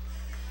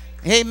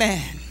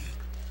 Amen.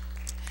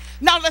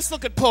 Now let's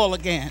look at Paul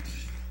again.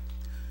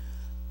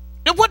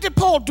 Now, what did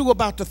Paul do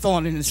about the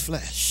thorn in his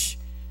flesh?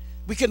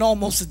 We can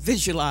almost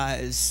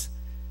visualize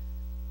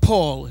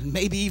Paul, and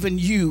maybe even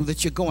you,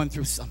 that you're going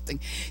through something.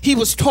 He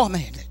was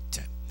tormented,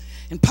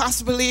 and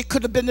possibly it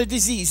could have been a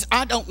disease.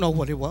 I don't know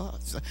what it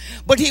was,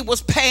 but he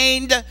was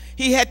pained.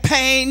 He had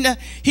pain.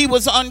 He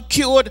was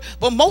uncured,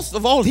 but most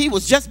of all, he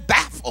was just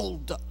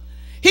baffled.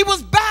 He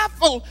was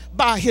baffled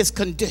by his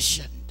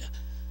condition.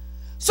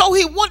 So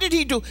what did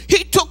he do?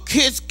 He took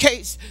his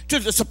case to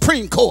the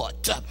Supreme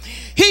Court.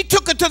 He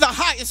took it to the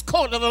highest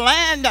court of the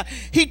land.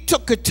 He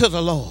took it to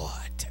the Lord.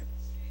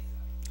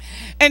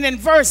 And in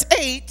verse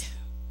 8,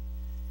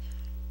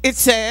 it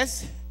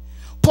says,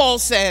 Paul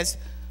says,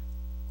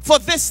 for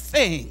this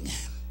thing,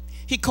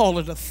 he called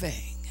it a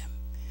thing.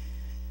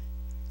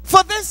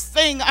 For this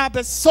thing I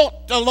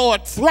besought the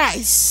Lord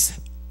thrice,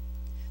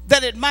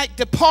 that it might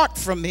depart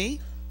from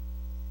me.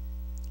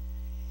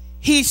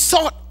 He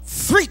sought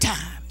 3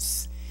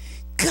 times.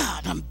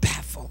 God, I'm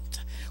baffled.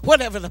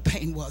 Whatever the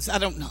pain was, I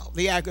don't know,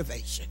 the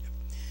aggravation.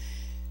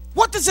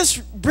 What does this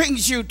bring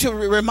you to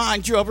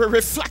remind you of? A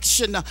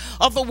reflection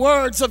of the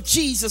words of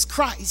Jesus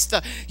Christ.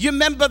 You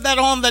remember that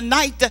on the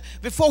night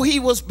before he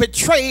was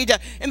betrayed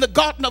in the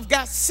Garden of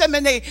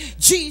Gethsemane,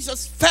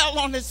 Jesus fell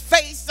on his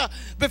face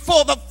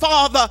before the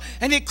Father,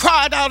 and he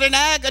cried out in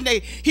agony.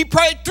 He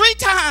prayed 3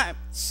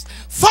 times,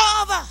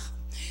 Father,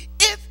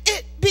 if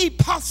it be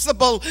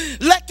possible,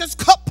 let this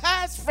cup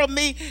pass from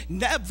me.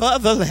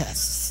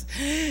 Nevertheless,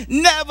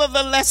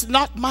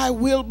 not my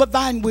will, but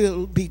thine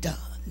will be done.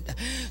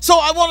 So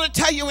I want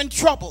to tell you, in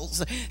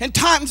troubles, in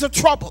times of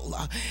trouble,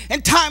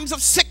 in times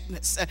of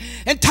sickness,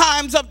 in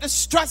times of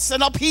distress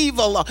and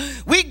upheaval,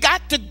 we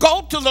got to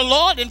go to the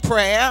Lord in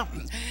prayer.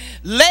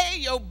 Lay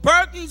your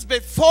burdens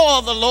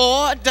before the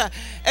Lord.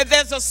 And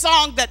there's a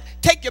song that,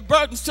 take your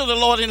burdens to the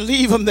Lord and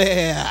leave them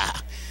there.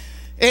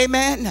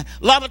 Amen.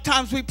 A lot of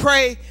times we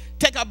pray,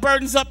 take our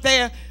burdens up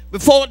there.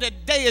 Before the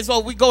day is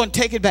over, we go and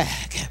take it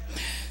back.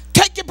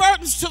 Take your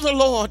burdens to the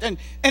Lord and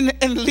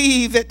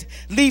leave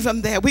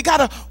them there. We got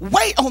to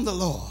wait on the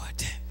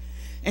Lord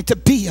and to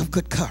be of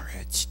good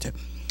courage.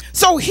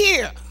 So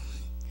here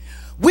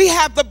we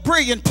have the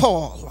brilliant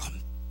Paul,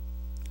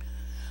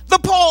 the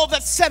Paul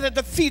that sat at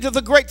the feet of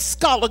the great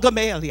scholar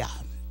Gamaliel.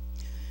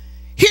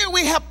 Here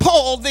we have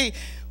Paul, the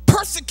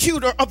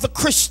persecutor of the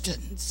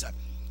Christians.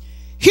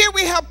 Here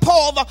we have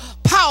Paul, the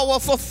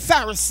powerful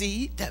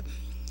Pharisee.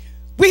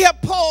 We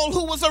have Paul,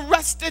 who was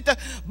arrested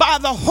by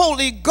the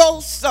Holy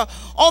Ghost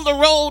on the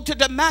road to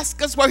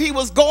Damascus, where he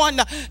was going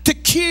to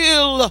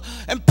kill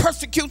and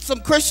persecute some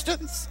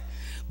Christians.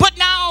 But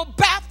now,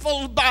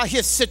 baffled by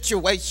his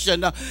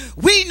situation,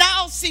 we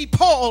now see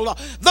Paul,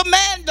 the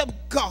man of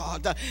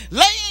God,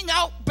 laying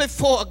out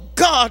before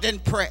God in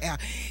prayer.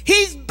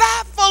 He's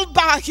baffled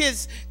by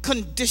his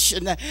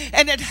condition,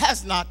 and it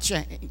has not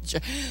changed.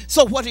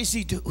 So what does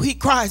he do? He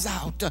cries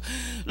out,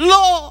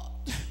 Lord,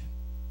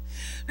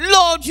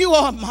 you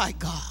are my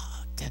God.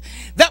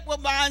 That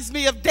reminds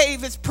me of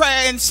David's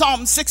prayer in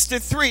Psalm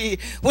 63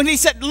 when he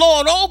said,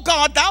 Lord, oh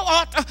God, thou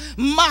art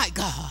my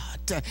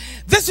God.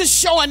 This is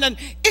showing an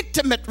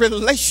intimate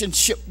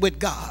relationship with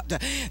God.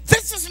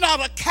 This is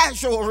not a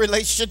casual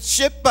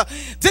relationship.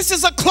 This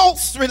is a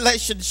close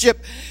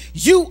relationship.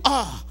 You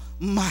are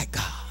my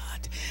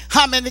God.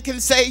 How many can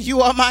say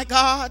you are my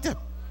God?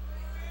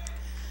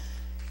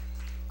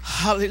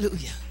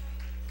 Hallelujah.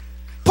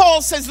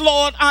 Paul says,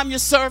 Lord, I'm your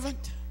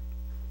servant.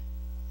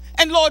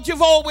 And Lord,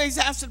 you've always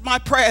answered my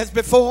prayers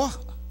before.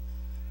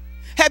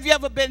 Have you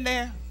ever been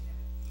there?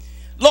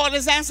 Lord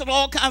has answered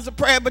all kinds of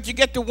prayer, but you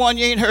get to one,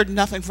 you ain't heard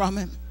nothing from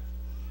him.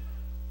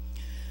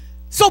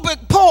 So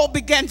Paul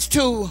begins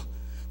to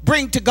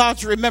bring to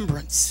God's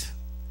remembrance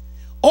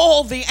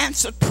all the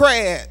answered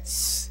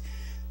prayers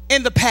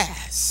in the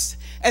past,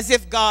 as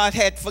if God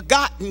had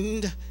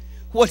forgotten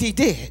what he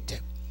did.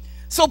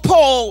 So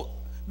Paul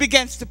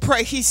begins to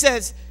pray. He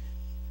says,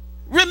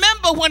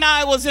 remember when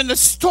I was in the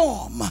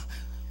storm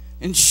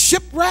and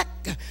shipwreck,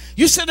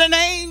 you sent an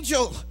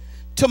angel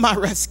to my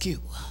rescue.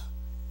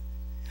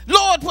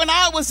 Lord, when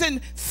I was in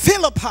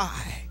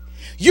Philippi,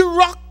 you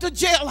rocked the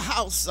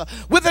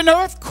jailhouse with an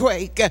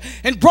earthquake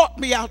and brought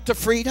me out to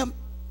freedom.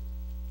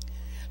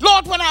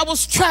 Lord, when I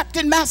was trapped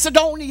in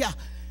Macedonia,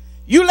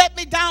 you let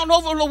me down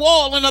over the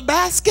wall in a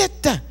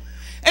basket.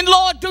 And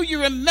Lord, do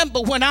you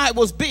remember when I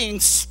was being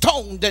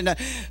stoned and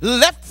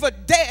left for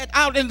dead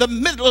out in the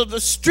middle of the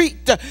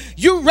street?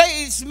 You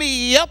raised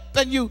me up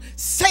and you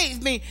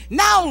saved me.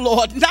 Now,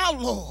 Lord,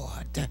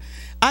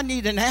 I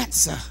need an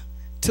answer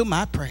to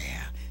my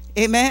prayer.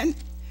 Amen.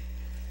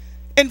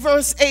 In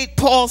verse 8,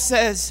 Paul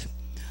says,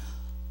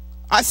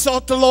 I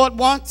sought the Lord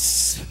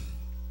once,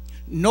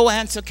 no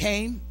answer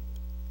came.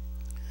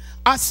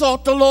 I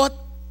sought the Lord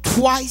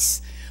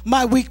twice,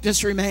 my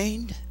weakness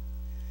remained.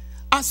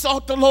 I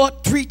sought the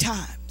Lord 3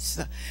 times.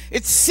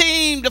 It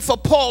seemed for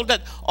Paul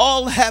that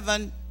all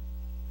heaven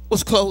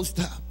was closed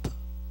up.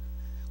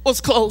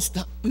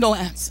 No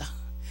answer.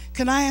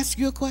 Can I ask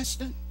you a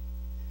question?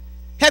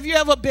 Have you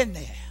ever been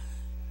there?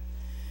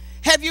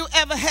 Have you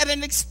ever had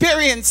an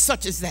experience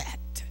such as that?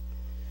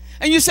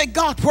 And you say,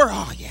 God, where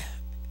are you?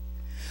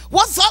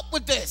 What's up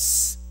with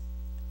this?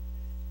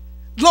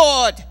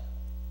 Lord,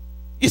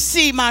 you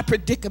see my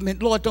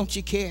predicament. Lord, don't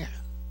you care?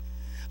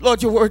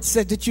 Lord, your word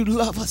said that you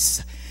love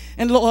us.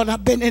 And Lord,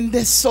 I've been in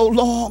this so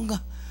long.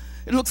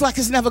 It looks like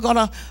it's never going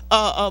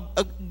to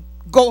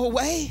go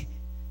away.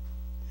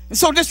 And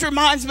so this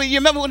reminds me, you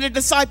remember when the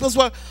disciples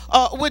were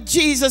with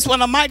Jesus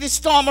when a mighty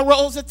storm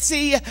arose at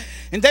sea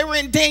and they were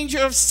in danger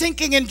of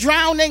sinking and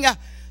drowning.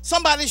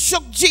 Somebody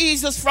shook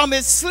Jesus from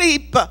his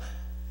sleep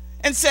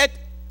and said,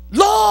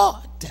 Lord,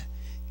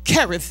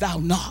 carest thou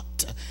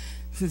not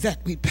that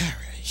we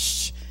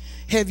perish?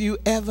 Have you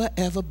ever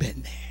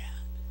been there?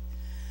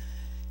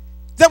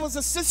 There was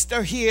a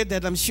sister here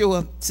that I'm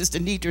sure Sister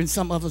Nita and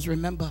some of us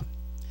remember.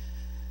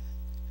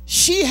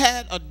 She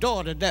had a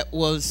daughter that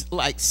was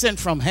like sent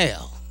from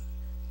hell.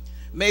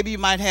 Maybe you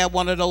might have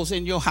one of those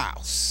in your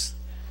house.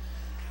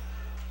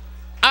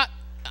 Not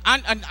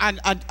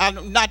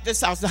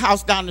this house, the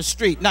house down the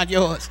street, not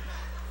yours.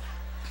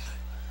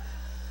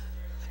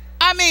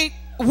 I mean,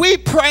 we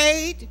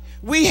prayed,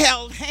 we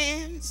held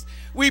hands,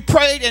 we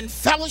prayed in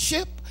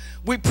fellowship,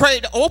 we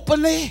prayed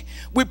openly,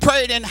 we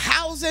prayed in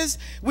houses,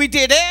 we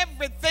did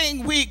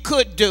everything we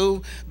could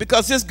do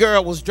because this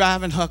girl was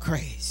driving her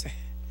crazy.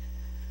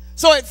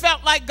 So it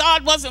felt like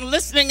God wasn't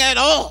listening at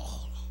all.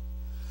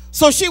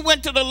 So she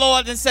went to the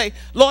Lord and said,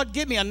 Lord,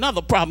 give me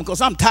another problem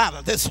because I'm tired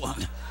of this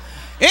one.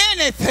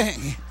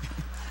 Anything.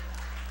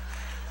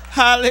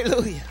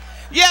 Hallelujah.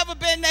 You ever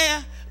been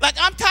there? Like,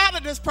 I'm tired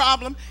of this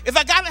problem. If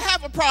I got to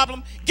have a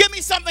problem, give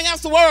me something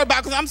else to worry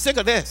about because I'm sick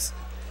of this.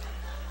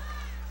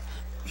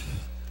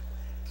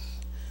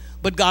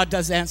 But God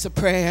does answer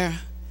prayer.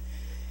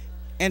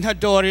 And her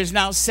daughter is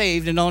now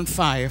saved and on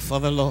fire for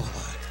the Lord.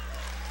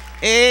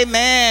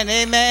 Amen.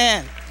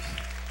 Amen.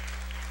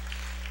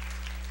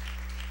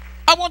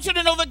 I want you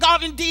to know that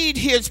God indeed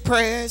hears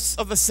prayers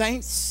of the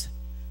saints.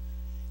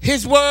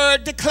 His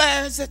word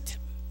declares it.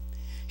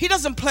 He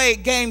doesn't play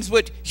games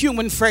with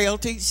human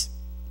frailties.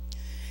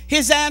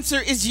 His answer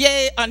is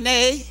yea or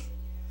nay,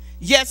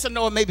 yes or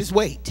no, or maybe it's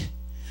wait.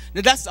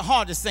 Now that's the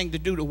hardest thing to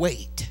do, to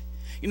wait.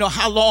 You know,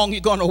 how long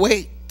you're going to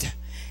wait.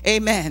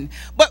 Amen.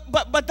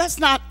 But that's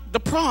not the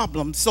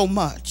problem so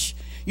much.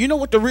 You know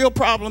what the real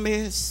problem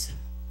is?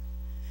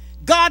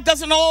 God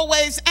doesn't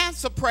always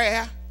answer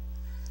prayer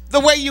the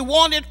way you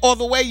want it or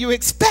the way you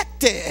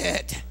expect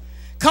it.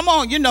 Come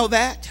on, you know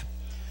that.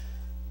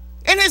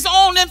 In his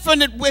own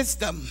infinite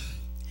wisdom,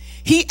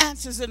 he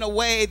answers in a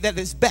way that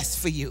is best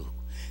for you.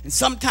 And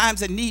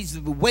sometimes it needs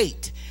to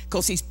wait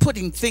because he's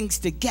putting things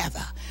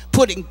together,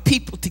 putting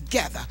people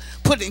together,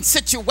 putting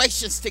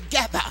situations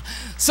together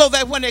so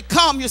that when it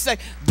comes, you say,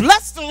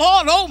 bless the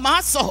Lord, oh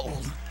my soul.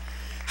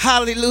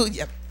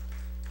 Hallelujah.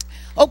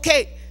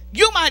 Okay,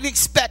 you might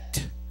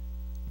expect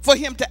for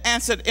him to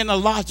answer it in a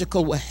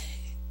logical way.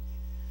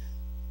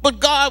 But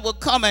God will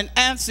come and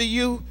answer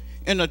you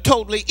in a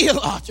totally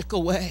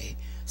illogical way.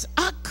 So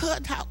how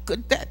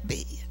could that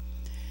be?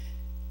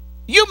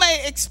 You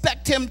may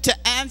expect him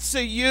to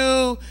answer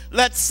you,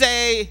 let's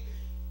say,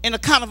 in a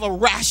kind of a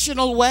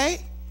rational way,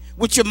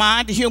 with your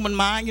mind, the human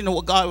mind. You know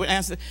what God would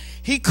answer.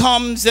 He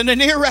comes in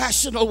an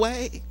irrational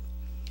way.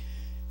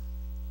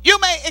 You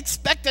may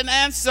expect an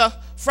answer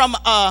from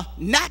a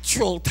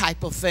natural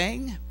type of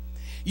thing.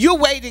 You're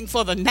waiting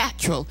for the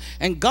natural,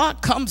 and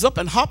God comes up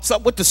and hops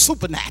up with the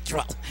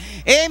supernatural.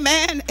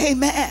 Amen,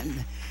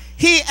 amen.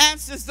 He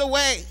answers the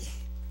way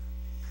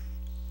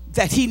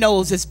that he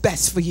knows is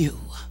best for you.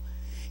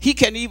 He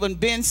can even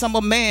bend some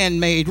of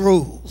man-made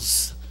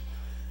rules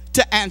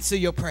to answer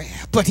your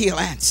prayer, but he'll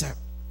answer.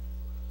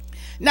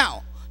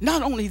 Now,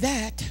 not only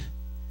that,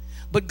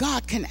 but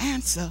God can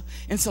answer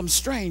in some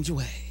strange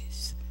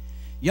ways.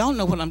 Y'all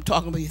know what I'm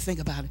talking about. You think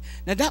about it.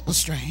 Now, that was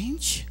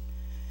strange.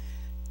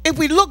 If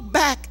we look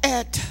back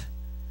at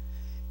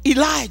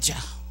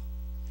Elijah,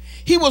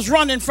 he was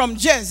running from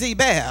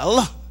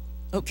Jezebel,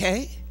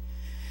 okay?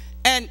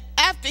 And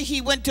after he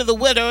went to the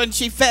widow and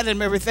she fed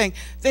him everything,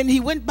 then he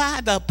went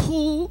by the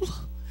pool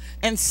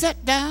and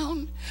sat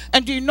down.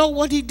 And do you know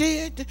what he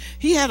did?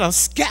 He had a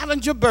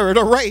scavenger bird,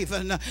 a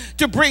raven,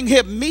 to bring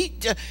him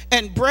meat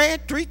and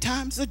bread 3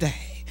 times a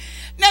day.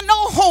 Now,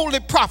 no holy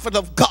prophet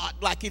of God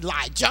like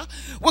Elijah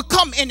would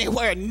come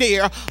anywhere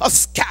near a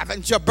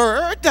scavenger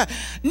bird.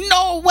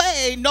 No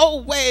way, no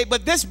way.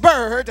 But this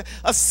bird,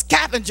 a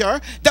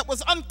scavenger that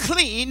was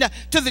unclean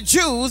to the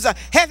Jews,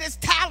 had his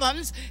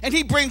talons, and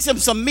he brings him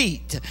some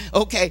meat.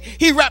 Okay,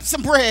 he wrapped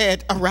some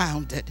bread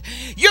around it.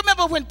 You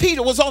remember when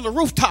Peter was on the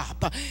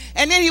rooftop,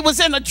 and then he was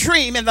in a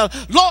dream, and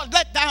the Lord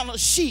let down a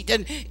sheet,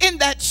 and in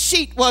that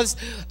sheet was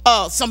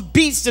some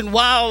beasts and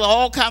wild,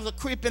 all kinds of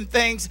creeping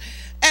things.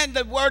 And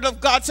the word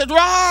of God said,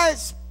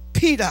 rise,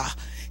 Peter,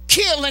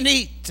 kill and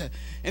eat.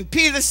 And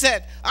Peter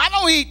said, I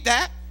don't eat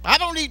that. I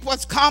don't eat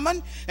what's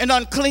common and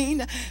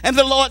unclean. And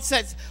the Lord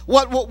says,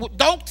 what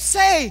don't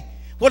say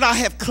what I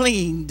have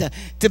cleaned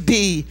to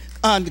be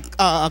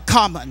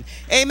uncommon.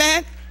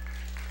 Amen.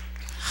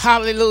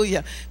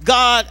 Hallelujah.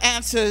 God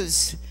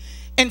answers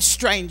in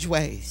strange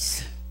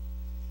ways.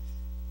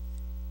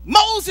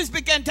 Moses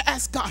began to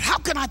ask God, how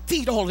can I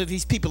feed all of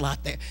these people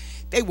out there?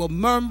 They will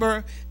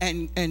murmur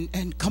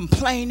and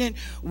complaining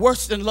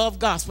worse than love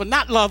gospel.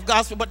 Not love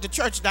gospel, but the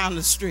church down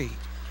the street.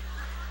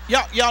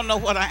 Y'all know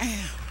what I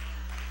am.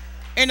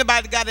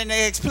 Anybody got any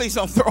eggs, please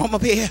don't throw them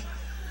up here.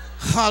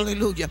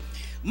 Hallelujah.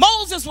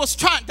 Moses was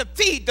trying to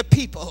feed the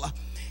people,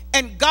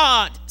 and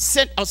God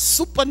sent a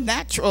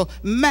supernatural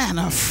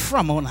manna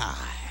from on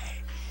high.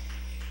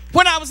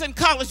 When I was in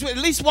college, at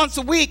least once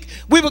a week,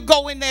 we would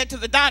go in there to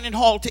the dining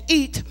hall to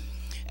eat.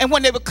 And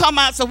when they would come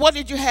out, so what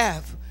did you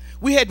have?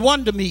 We had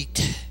Wonder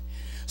Meat.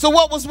 So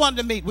what was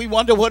Wonder Meat? We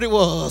wonder what it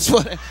was.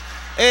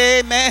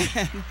 Amen.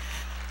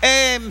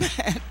 Amen.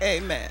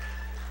 Amen.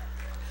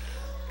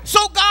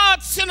 So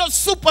God sent a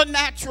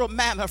supernatural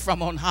manna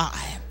from on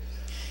high.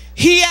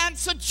 He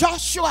answered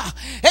Joshua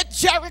at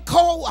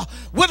Jericho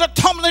with a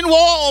tumbling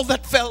wall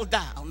that fell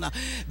down.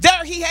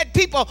 There he had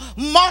people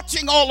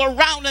marching all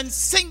around and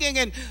singing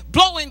and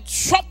blowing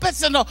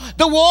trumpets, and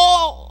the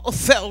wall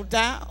fell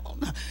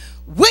down.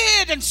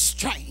 Weird and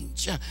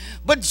strange,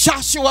 but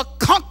Joshua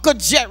conquered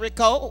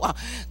Jericho.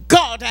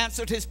 God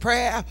answered his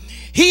prayer.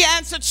 He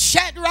answered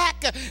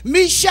Shadrach,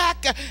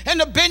 Meshach,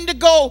 and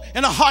Abednego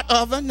in a hot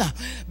oven,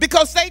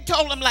 because they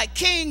told him, like,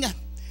 King,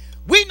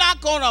 we're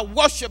not going to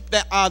worship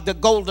the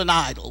golden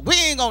idol. We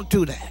ain't going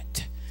to do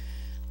that.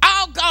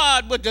 Our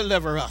God will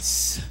deliver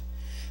us.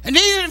 And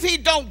even if he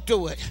don't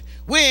do it,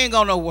 we ain't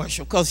going to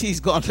worship, because he's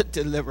going to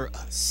deliver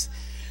us.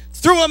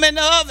 Threw him in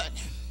the oven.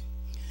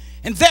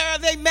 And there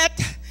they met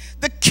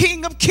the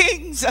King of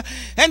Kings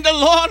and the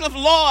Lord of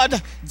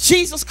Lords,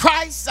 Jesus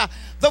Christ,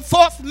 the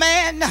fourth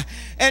man.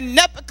 And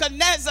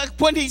Nebuchadnezzar,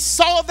 when he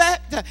saw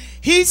that,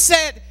 he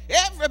said,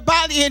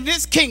 everybody in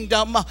this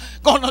kingdom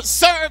gonna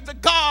serve the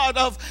God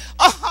of,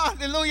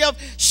 hallelujah, of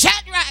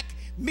Shadrach,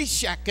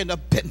 Meshach, and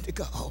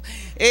Abednego.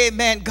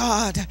 Amen.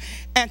 God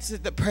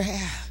answered the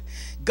prayer.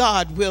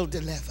 God will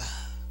deliver.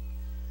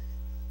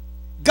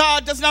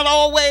 God does not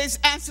always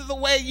answer the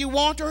way you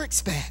want or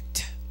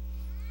expect.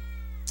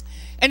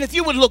 And if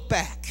you would look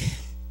back,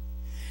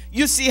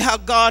 you see how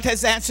God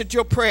has answered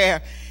your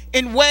prayer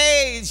in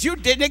ways you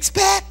didn't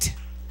expect.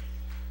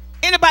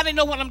 Anybody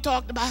know what I'm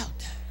talking about?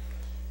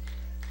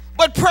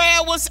 But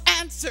prayer was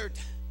answered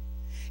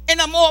in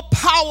a more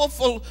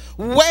powerful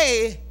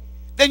way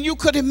than you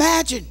could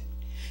imagine.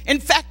 In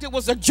fact, it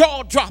was a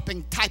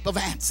jaw-dropping type of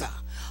answer.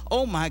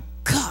 Oh my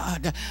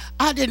God,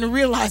 I didn't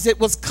realize it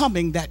was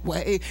coming that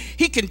way.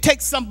 He can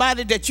take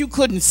somebody that you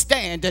couldn't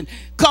stand and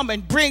come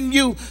and bring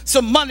you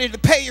some money to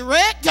pay your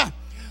rent.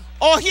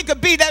 Or he could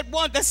be that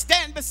one that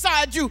stand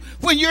beside you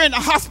when you're in the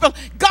hospital.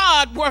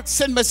 God works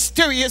in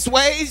mysterious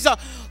ways.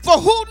 For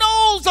who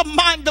knows the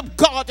mind of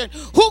God, and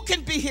who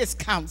can be his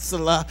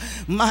counselor?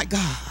 My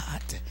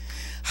God.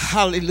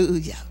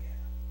 Hallelujah.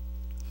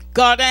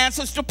 God's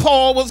answers to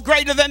Paul was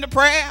greater than the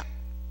prayer.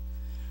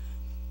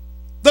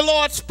 The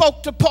Lord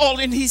spoke to Paul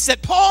and he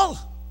said, Paul,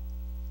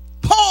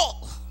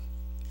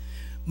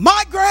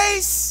 my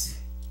grace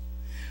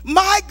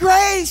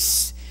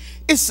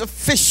is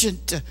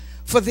sufficient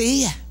for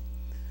thee.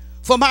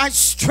 For my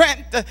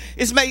strength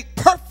is made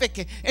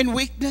perfect in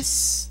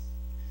weakness.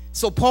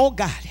 So Paul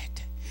got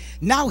it.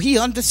 Now he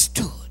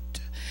understood.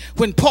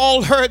 When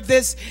Paul heard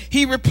this,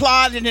 he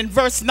replied, and in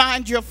verse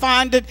 9 you'll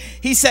find it.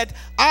 He said,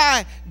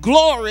 I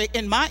glory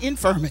in my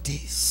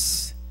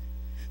infirmities,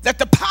 that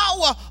the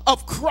power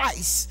of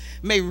Christ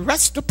may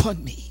rest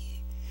upon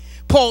me.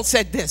 Paul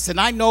said this,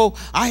 and I know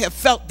I have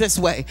felt this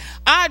way.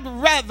 I'd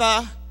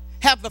rather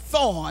have the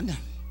thorn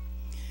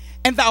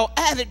and thou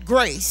added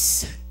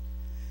grace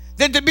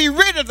than to be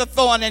rid of the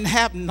thorn and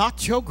have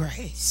not your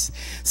grace.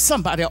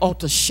 Somebody ought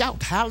to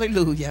shout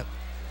hallelujah.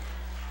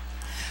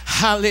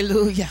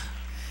 Hallelujah.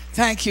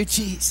 Thank you,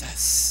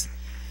 Jesus.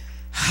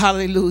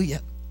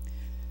 Hallelujah.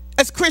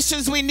 As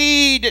Christians, we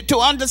need to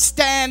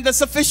understand the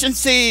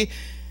sufficiency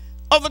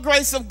of the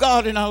grace of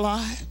God in our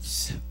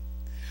lives.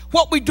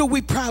 What we do,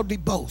 we proudly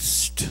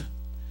boast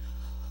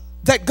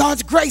that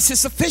God's grace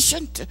is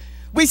sufficient.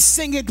 We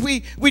sing it,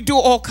 we do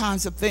all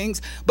kinds of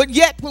things. But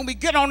yet when we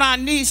get on our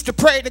knees to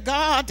pray to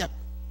God,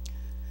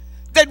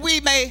 that we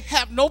may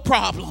have no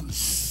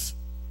problems.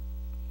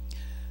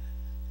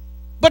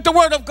 But the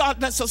word of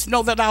God lets us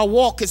know that our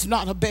walk is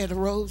not a bed of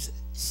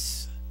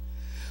roses.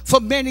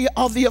 For many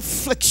are the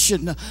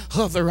affliction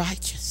of the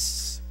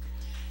righteous.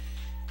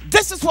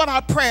 This is what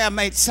our prayer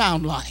may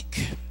sound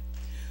like.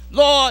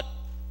 Lord,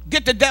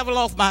 get the devil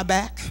off my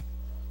back.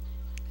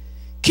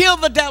 Kill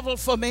the devil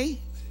for me.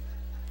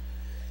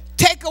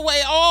 Take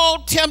away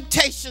all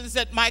temptations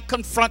that might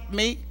confront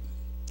me.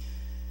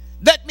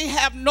 Let me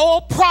have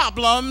no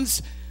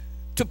problems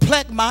to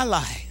plague my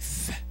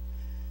life.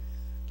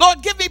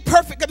 Lord, give me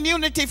perfect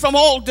immunity from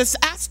all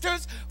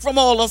disasters, from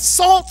all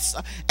assaults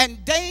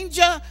and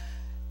danger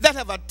that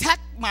have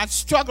attacked my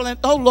struggle. And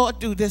oh, Lord,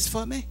 do this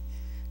for me.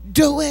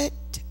 Do it.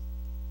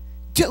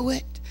 Do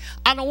it.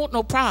 I don't want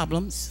no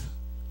problems.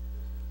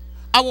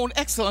 I want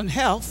excellent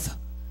health,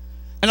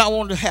 and I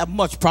want to have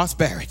much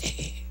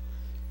prosperity.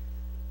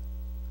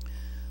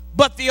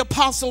 But the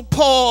Apostle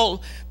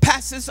Paul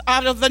passes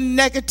out of the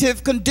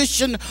negative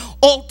condition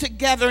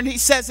altogether, and he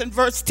says in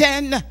verse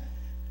 10,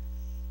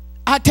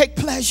 I take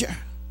pleasure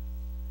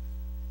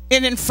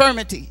in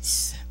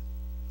infirmities,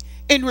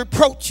 in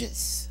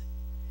reproaches,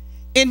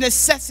 in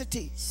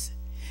necessities,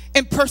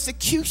 in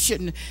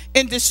persecution,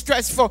 in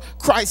distress for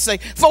Christ's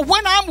sake. For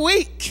when I'm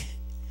weak,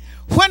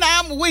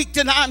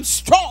 then I'm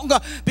stronger,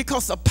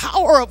 because the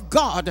power of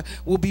God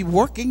will be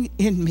working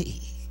in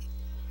me.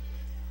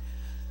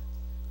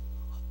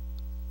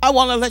 I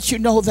want to let you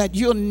know that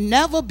you'll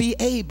never be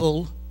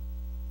able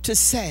to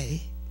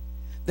say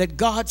that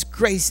God's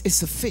grace is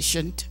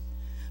sufficient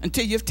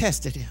until you've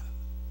tested him.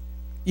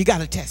 You got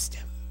to test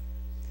him.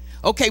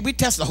 Okay, we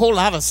test a whole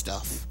lot of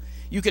stuff.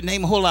 You can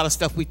name a whole lot of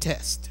stuff we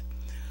test.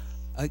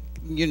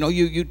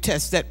 You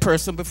test that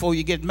person before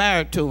you get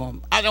married to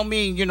them. I don't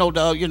mean,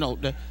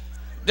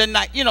 the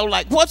night,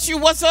 like,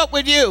 what's up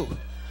with you?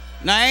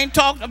 Now, I ain't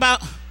talking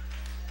about,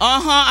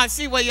 I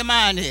see where your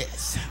mind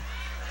is.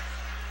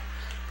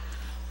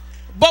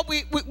 But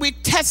we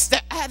test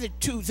their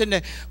attitudes and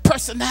their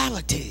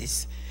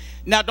personalities.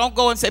 Now, don't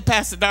go and say,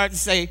 Pastor Dorothy,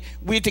 say,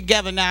 we're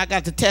together now, I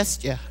got to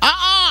test you.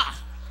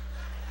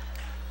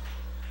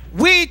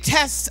 We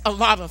test a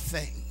lot of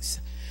things.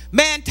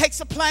 Man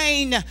takes a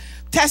plane,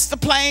 tests the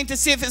plane to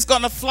see if it's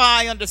going to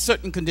fly under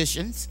certain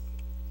conditions.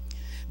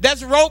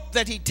 There's rope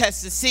that he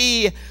tests to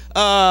see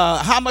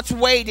how much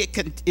weight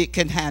it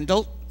can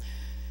handle.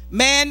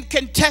 Man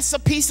can test a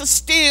piece of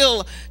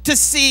steel to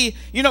see,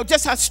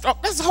 just how strong.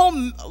 There's a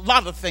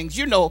lot of things,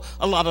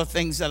 a lot of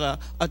things that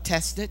are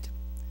tested.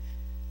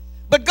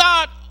 But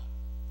God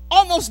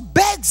almost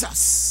begs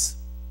us,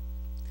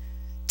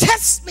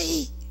 test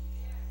me,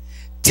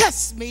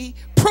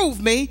 prove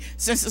me.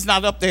 Since it's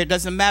not up there, it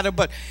doesn't matter.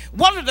 But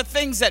one of the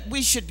things that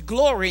we should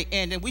glory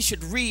in, and we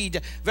should read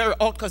very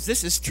often, because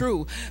this is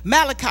true,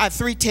 Malachi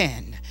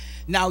 3:10.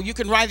 Now, you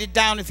can write it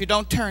down if you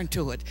don't turn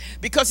to it.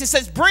 Because it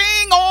says,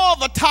 bring all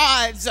the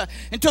tithes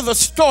into the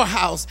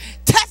storehouse.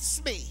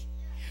 Test me,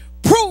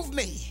 prove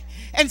me,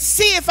 and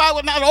see if I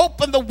will not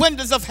open the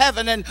windows of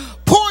heaven and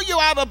pour you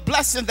out a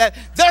blessing that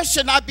there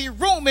should not be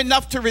room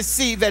enough to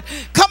receive it.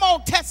 Come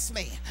on, test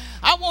me.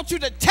 I want you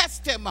to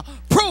test him,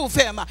 prove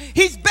him.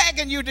 He's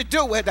begging you to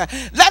do it.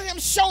 Let him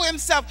show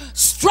himself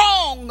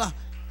strong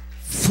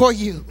for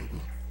you.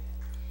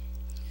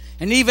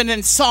 And even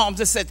in Psalms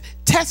it said,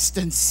 test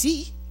and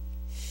see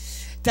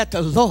that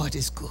the Lord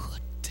is good.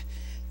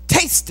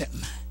 Taste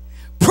him,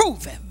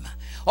 prove him.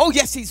 Oh,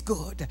 yes, he's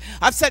good.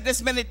 I've said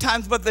this many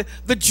times, but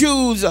the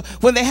Jews,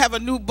 when they have a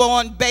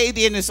newborn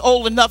baby and it's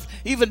old enough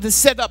even to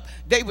sit up,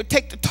 they would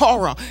take the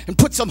Torah and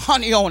put some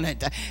honey on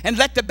it and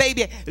let the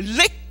baby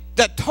lick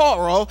the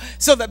Torah,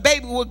 so the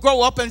baby would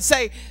grow up and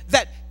say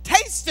that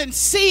taste and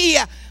see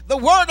the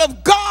word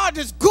of God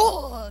is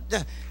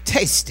good.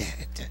 Taste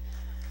it.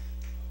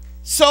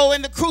 So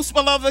in the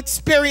crucible of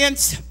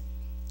experience,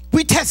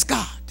 we test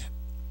God.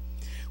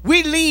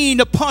 We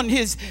lean upon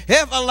his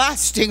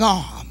everlasting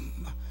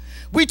arm.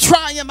 We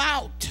try him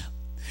out.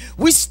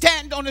 We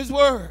stand on his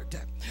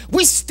word.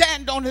 We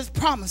stand on his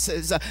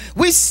promises.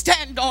 We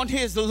stand on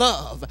his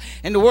love.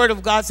 And the word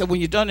of God said,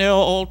 when you're done it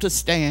all to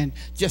stand,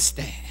 just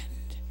stand.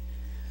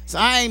 So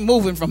I ain't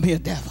moving from here,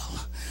 devil.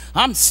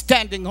 I'm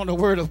standing on the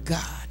word of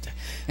God.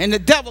 And the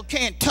devil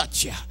can't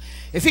touch you.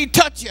 If he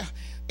touch you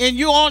and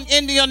you're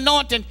in the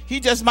anointing, he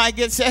just might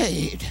get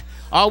saved.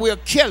 Or we'll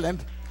kill him.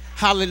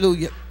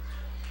 Hallelujah.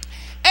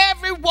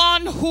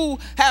 Everyone who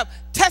have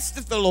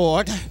tested the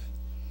Lord,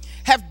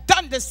 have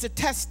done this to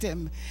test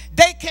him,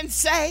 they can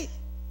say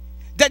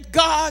that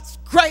God's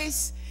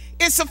grace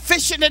is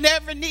sufficient in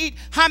every need.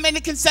 How many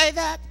can say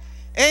that?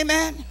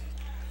 Amen.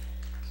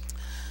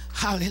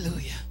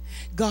 Hallelujah.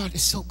 God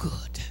is so good.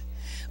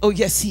 Oh,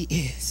 yes, he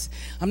is.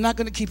 I'm not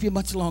going to keep you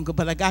much longer,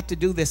 but I got to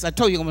do this. I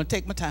told you I'm going to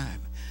take my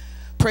time.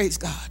 Praise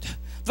God.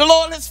 The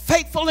Lord is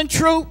faithful and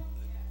true.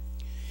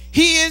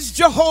 He is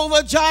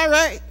Jehovah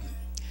Jireh.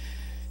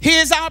 He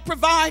is our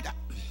provider.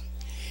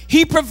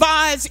 He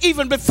provides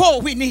even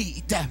before we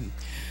need.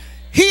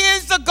 He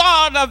is the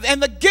God of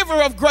and the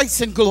giver of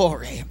grace and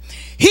glory.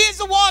 He is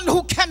the one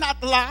who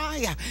cannot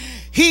lie.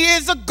 He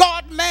is a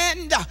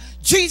God-man,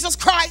 Jesus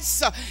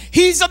Christ.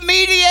 He's a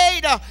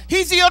mediator.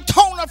 He's the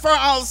atoner for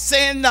our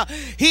sin.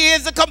 He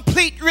is a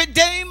complete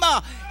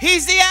redeemer.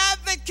 He's the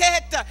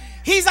advocate.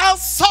 He's our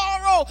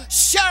sorrow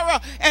sharer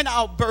and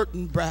our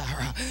burden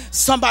bearer.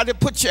 Somebody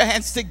put your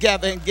hands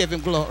together and give him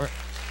glory.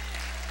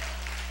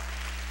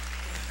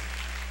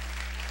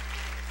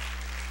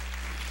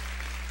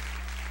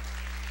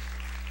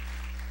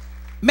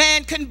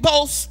 Man can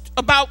boast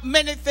about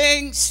many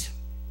things.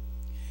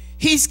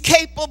 He's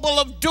capable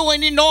of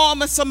doing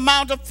enormous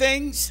amount of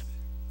things.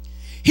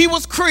 He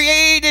was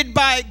created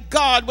by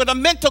God with a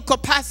mental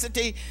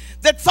capacity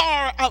that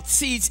far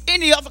exceeds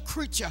any other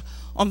creature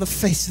on the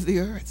face of the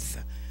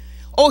earth.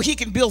 Oh, he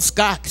can build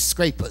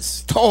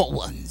skyscrapers, tall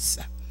ones.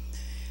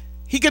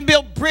 He can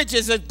build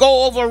bridges that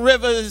go over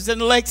rivers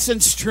and lakes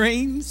and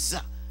streams.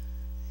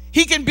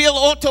 He can build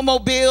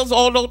automobiles,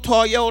 although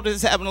Toyota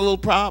is having a little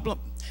problem.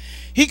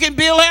 He can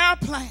build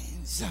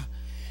airplanes.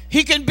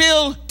 He can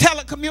build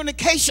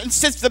telecommunication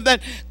systems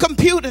and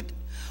computer.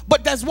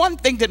 But there's one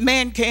thing that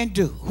man can't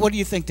do. What do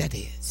you think that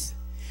is?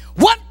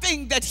 One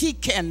thing that he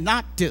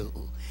cannot do.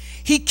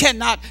 He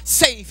cannot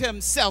save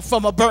himself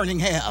from a burning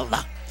hell.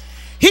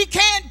 He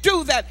can't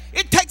do that.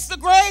 It takes the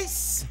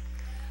grace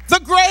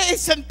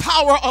and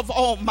power of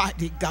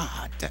Almighty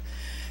God.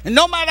 And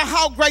no matter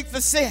how great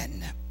the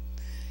sin,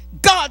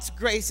 God's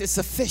grace is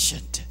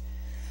sufficient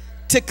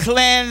to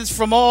cleanse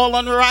from all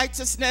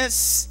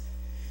unrighteousness.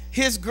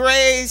 His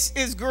grace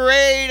is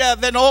greater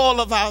than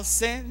all of our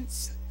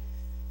sins.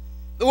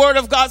 The word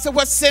of God said,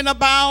 where sin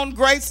abound,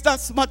 grace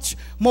does much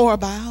more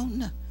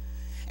abound.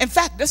 In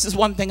fact, this is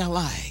one thing I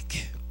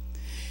like.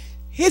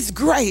 His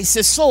grace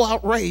is so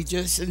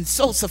outrageous and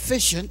so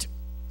sufficient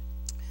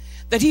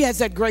that he has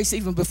that grace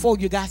even before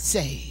you got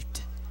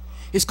saved.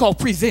 It's called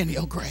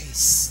prevenient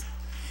grace.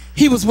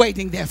 He was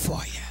waiting there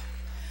for you.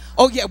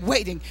 Oh, yeah,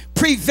 waiting.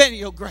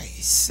 Prevenient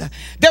grace.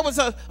 There was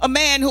a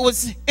man who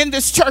was in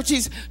this church.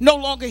 He's no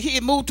longer here. He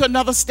moved to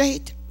another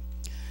state.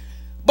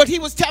 But he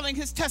was telling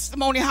his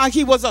testimony how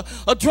he was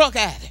a drug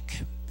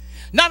addict.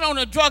 Not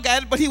only a drug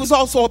addict, but he was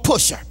also a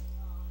pusher.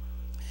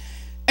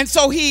 And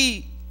so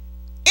he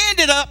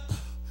ended up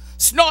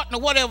snorting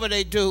or whatever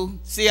they do.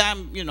 See, I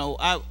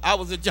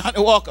was a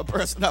Johnny Walker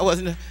person. I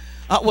wasn't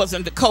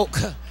the coke.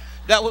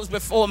 That was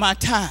before my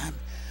time.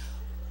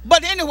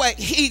 But anyway,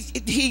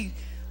 he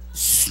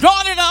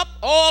snorted up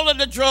all of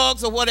the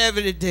drugs or whatever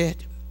they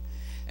did.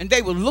 And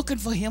they were looking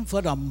for him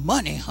for the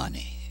money,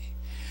 honey.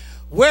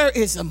 Where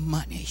is the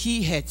money?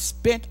 He had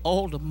spent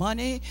all the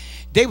money.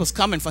 They was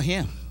coming for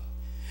him.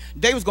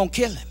 They was going to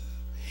kill him.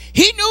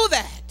 He knew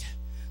that.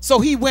 So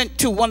he went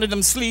to one of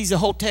them sleazy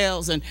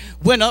hotels and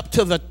went up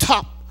to the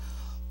top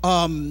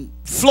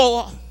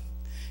floor,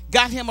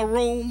 got him a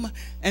room,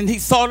 and he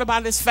thought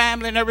about his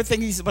family and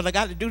everything. He said, but I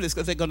got to do this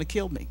because they're going to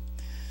kill me.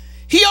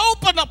 He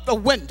opened up the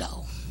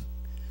window,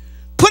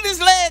 put his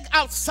leg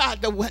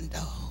outside the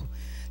window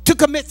to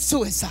commit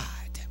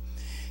suicide.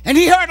 And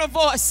he heard a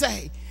voice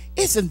say,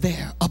 isn't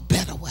there a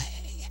better way?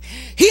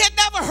 He had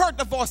never heard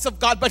the voice of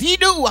God, but he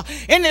knew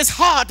in his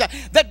heart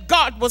that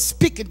God was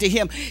speaking to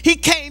him. He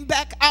came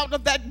back out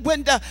of that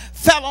window,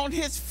 fell on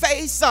his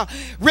face,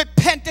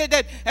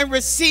 repented and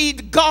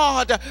received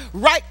God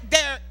right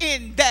there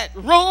in that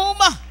room.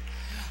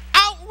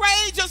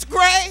 Outrageous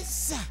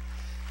grace.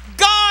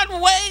 God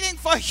waiting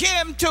for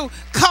him to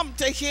come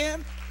to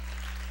him.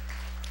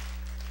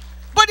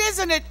 But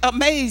isn't it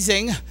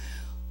amazing?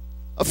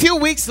 A few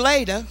weeks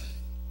later,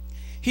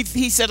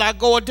 he said, I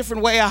go a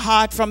different way, I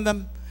hide from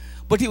them.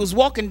 But he was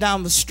walking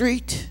down the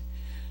street,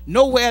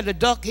 nowhere to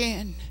duck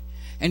in.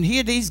 And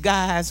here these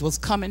guys was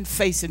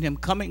facing him,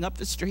 coming up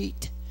the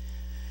street.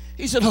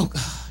 He said,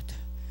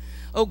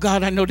 oh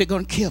God, I know they're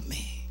going to kill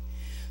me.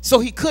 So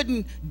he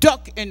couldn't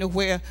duck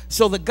anywhere.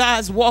 So the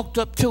guys walked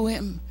up to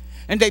him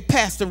and they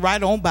passed him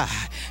right on by.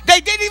 They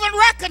didn't even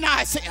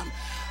recognize him.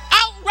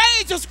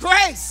 Outrageous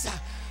grace.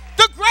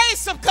 The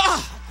grace of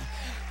God.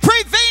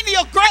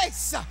 Prevenient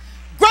grace.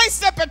 Grace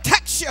that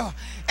protects you.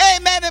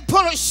 Amen. And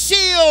put a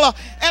shield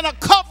and a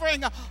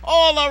covering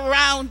all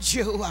around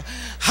you.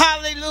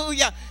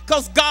 Hallelujah.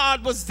 Because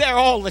God was there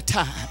all the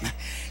time.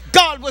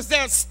 God was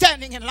there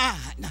standing in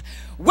line,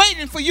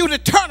 waiting for you to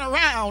turn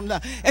around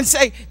and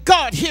say,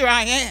 God, here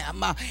I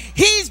am.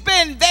 He's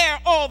been there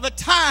all the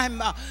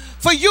time.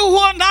 For you who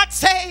are not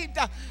saved,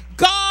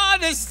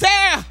 God is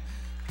there.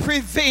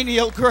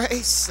 Prevenient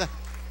grace.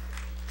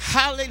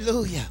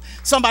 Hallelujah.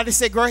 Somebody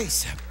say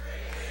grace.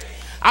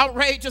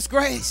 Outrageous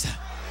grace.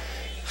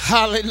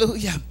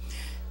 Hallelujah.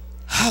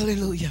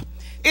 Hallelujah.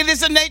 It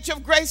is the nature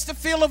of grace to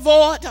fill a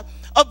void,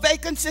 a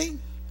vacancy.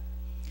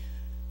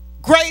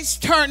 Grace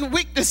turns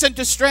weakness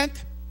into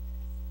strength.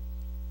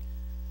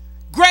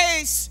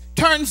 Grace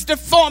turns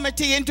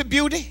deformity into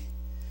beauty.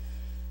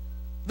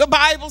 The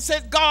Bible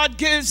says God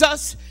gives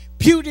us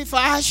beauty for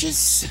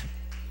ashes.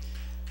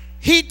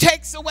 He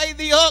takes away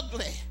the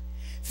ugly,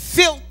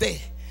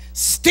 filthy,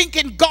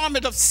 stinking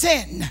garment of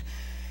sin,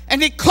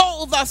 and he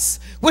clothes us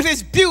with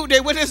his beauty,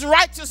 with his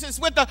righteousness,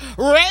 with the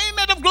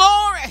raiment of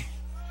glory.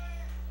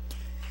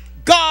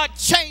 God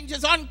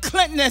changes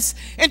uncleanness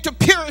into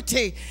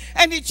purity,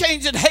 and he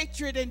changes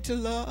hatred into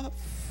love.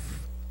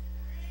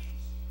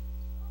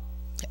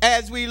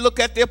 As we look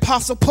at the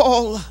Apostle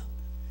Paul,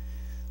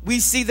 we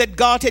see that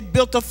God had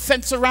built a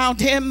fence around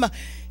him.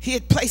 He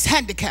had placed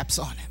handicaps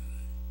on him.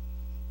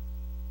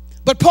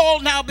 But Paul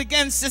now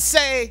begins to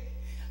say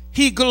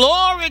he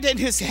gloried in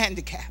his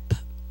handicap,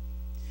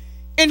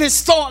 in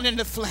his thorn in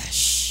the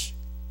flesh,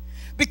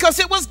 because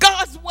it was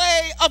God's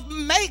way of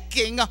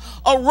making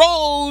a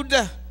road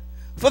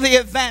for the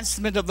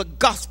advancement of the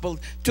gospel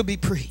to be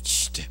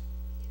preached.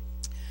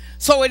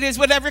 So it is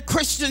with every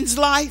Christian's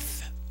life.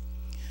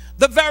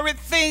 The very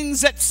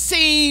things that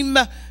seem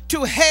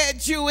to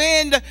hedge you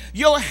in,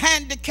 your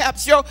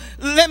handicaps, your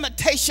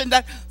limitation,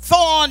 that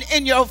thorn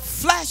in your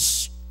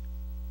flesh,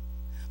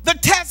 the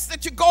tests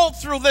that you go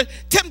through, the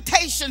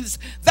temptations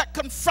that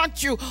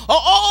confront you,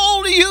 are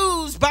all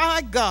used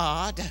by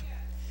God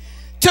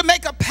to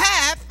make a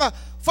path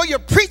for your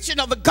preaching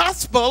of the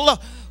gospel,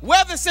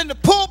 whether it's in the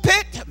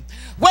pulpit,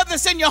 whether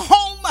it's in your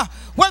home,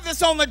 whether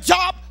it's on the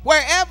job,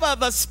 wherever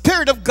the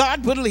Spirit of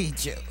God will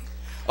lead you.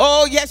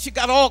 Oh, yes, you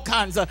got all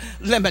kinds of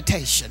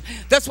limitation.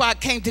 That's why I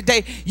came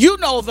today. You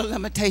know the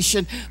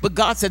limitation, but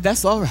God said,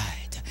 that's all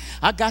right.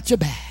 I got your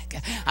back.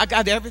 I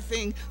got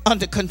everything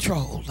under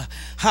control.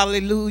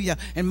 Hallelujah.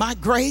 And my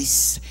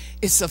grace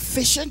is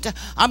sufficient.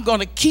 I'm going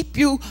to keep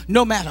you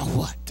no matter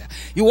what.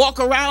 You walk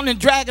around and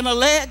dragging a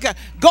leg,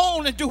 go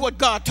on and do what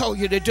God told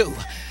you to do.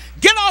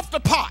 Get off the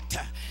pot.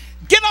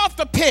 Get off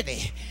the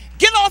pity.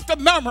 Get off the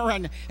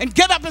murmuring and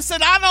get up and say,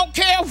 I don't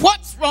care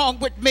what's wrong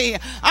with me.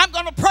 I'm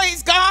going to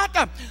praise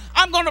God.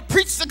 I'm going to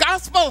preach the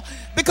gospel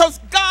because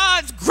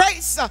God's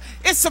grace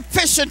is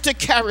sufficient to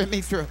carry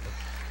me through.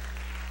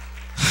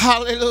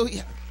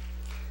 Hallelujah.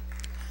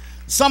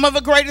 Some of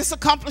the greatest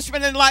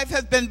accomplishment in life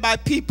has been by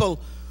people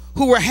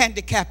who were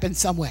handicapped in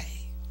some way.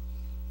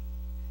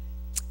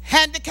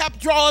 Handicap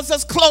draws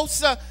us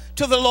closer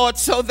to the Lord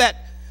so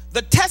that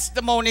the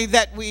testimony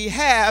that we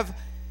have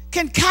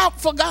can count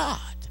for God.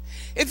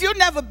 If you've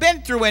never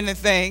been through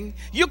anything,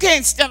 you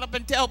can't stand up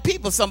and tell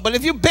people something. But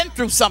if you've been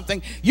through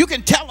something, you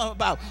can tell them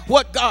about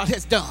what God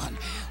has done.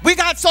 We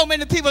got so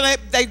many people that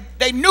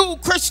they knew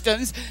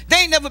Christians. They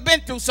ain't never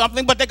been through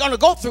something, but they're going to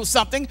go through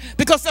something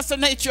because that's the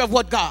nature of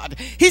what God.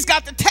 He's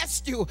got to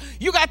test you.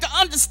 You got to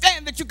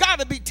understand that you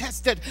got to be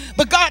tested.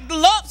 But God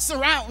love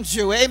surrounds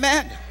you.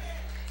 Amen.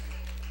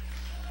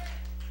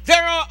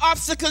 There are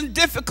obstacles and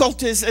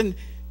difficulties in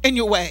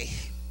your way.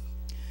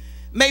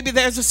 Maybe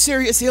there's a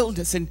serious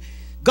illness and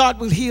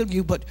God will heal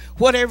you, but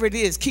whatever it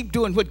is, keep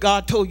doing what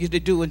God told you to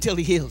do until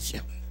he heals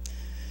you.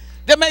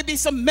 There may be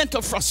some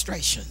mental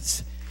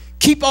frustrations.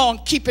 Keep on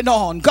keeping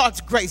on. God's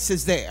grace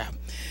is there.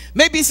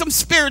 Maybe some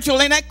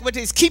spiritual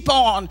inequities. Keep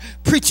on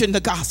preaching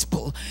the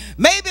gospel.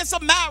 Maybe it's a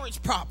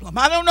marriage problem.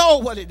 I don't know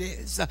what it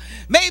is.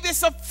 Maybe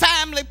it's a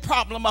family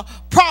problem, a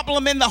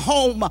problem in the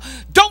home.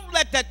 Don't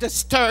let that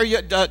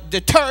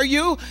deter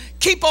you.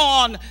 Keep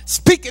on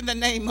speaking the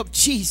name of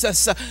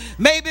Jesus.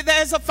 Maybe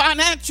there's a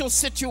financial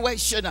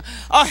situation,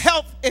 a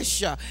health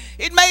issue.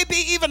 It may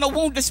be even a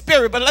wounded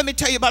spirit, but let me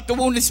tell you about the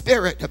wounded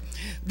spirit.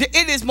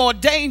 It is more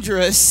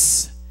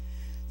dangerous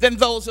than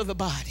those of the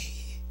body.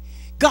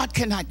 God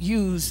cannot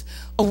use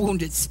a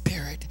wounded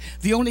spirit.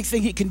 The only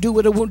thing he can do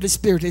with a wounded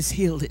spirit is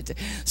heal it.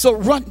 So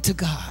run to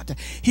God.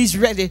 He's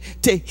ready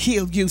to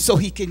heal you so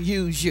he can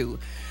use you.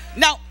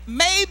 Now,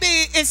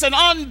 maybe it's an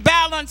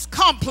unbalanced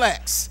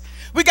complex.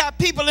 We got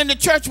people in the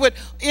church with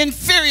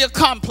inferior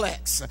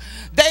complex.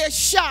 They're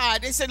shy.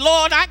 They said,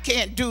 Lord, I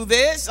can't do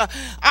this.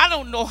 I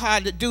don't know how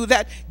to do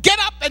that. Get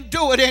up and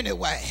do it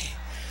anyway.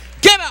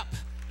 Get up.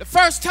 The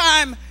first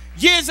time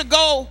years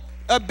ago,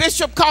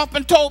 Bishop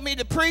Kaufman told me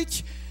to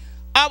preach,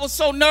 I was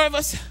so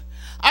nervous.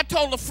 I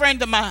told a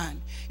friend of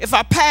mine, if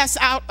I pass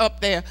out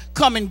up there,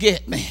 come and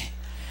get me.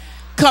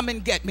 Come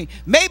and get me.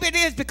 Maybe it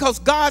is because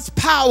God's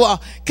power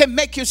can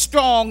make you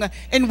strong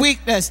in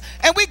weakness.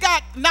 And we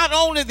got not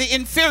only the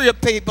inferior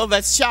people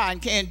that's shy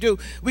and can't do,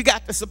 we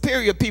got the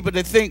superior people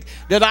that think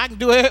that I can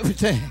do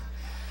everything.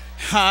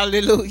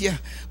 Hallelujah.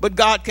 But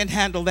God can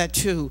handle that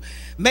too.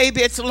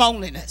 Maybe it's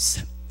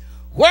loneliness.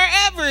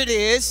 Wherever it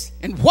is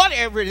and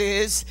whatever it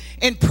is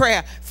in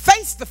prayer,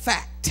 face the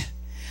fact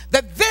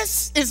that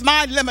this is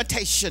my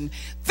limitation,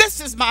 this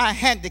is my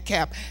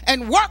handicap,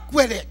 and work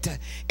with it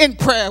in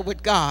prayer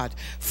with God.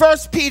 1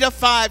 Peter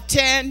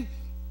 5:10,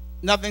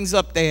 nothing's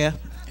up there.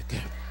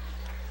 Okay.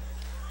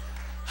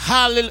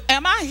 Hallelujah.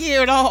 Am I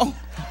here at all?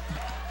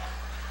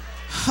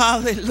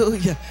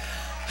 Hallelujah.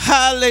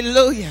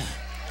 Hallelujah.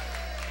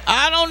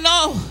 I don't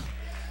know.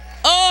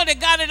 Oh, they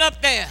got it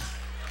up there.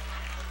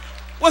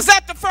 Was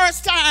that the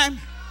first time?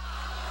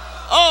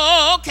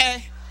 Oh,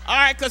 okay. All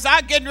right, because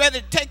I'm getting ready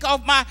to take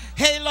off my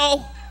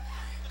halo,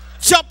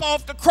 jump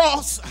off the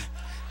cross,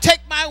 take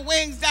my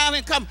wings down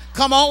and come.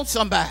 Come on,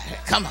 somebody.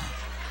 Come on.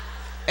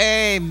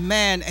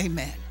 Amen,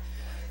 amen.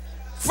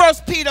 1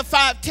 Peter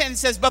 5:10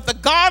 says, but the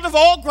God of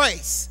all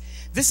grace,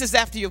 this is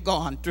after you've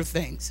gone through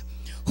things,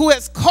 who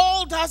has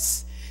called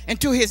us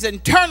into his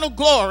eternal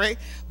glory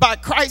by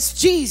Christ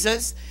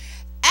Jesus,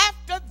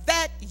 after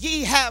that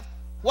ye have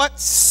what?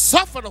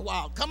 Suffered a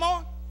while. Come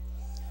on.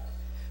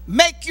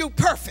 Make you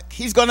perfect.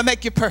 He's going to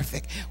make you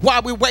perfect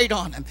while we wait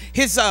on him.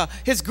 His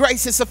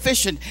grace is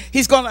sufficient.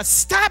 He's going to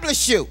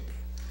establish you.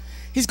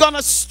 He's going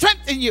to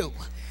strengthen you.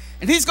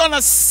 And he's going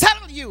to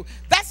settle you.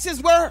 That's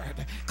his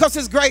word, because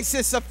his grace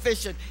is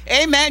sufficient.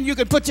 Amen. You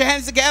can put your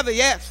hands together.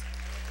 Yes.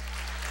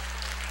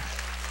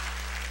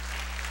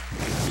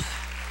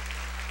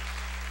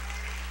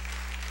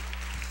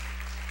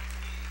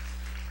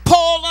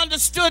 Paul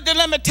understood the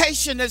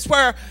limitation is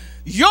where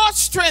your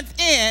strength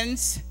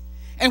ends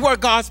and where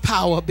God's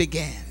power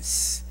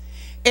begins.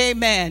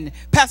 Amen.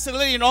 Pastor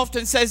Lillian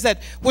often says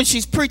that when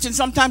she's preaching,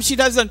 sometimes she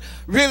doesn't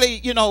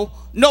really,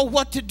 know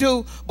what to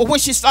do. But when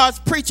she starts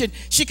preaching,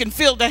 she can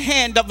feel the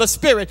hand of the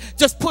Spirit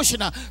just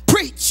pushing her.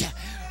 Preach,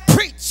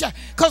 preach,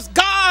 because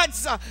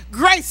God's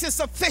grace is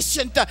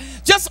sufficient.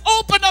 Just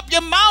open up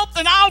your mouth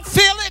and I'll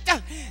feel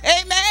it.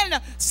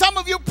 Amen. Some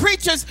of you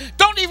preachers,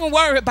 don't even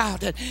worry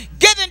about it.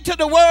 Get into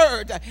the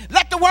word.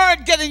 Let the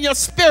word get in your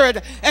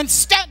spirit and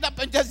stand up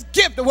and just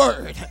give the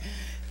word.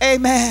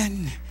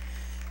 Amen.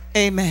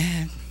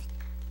 Amen.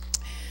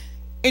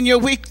 In your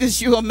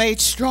weakness, you are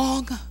made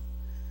strong.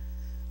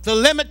 The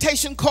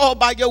limitation called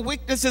by your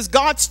weakness is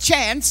God's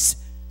chance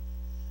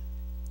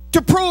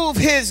to prove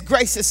his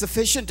grace is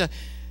sufficient.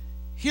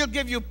 He'll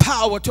give you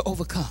power to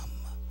overcome.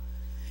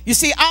 You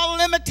see, our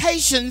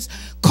limitations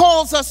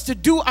cause us to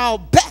do our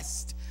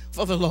best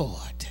for the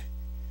Lord,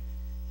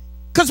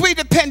 because we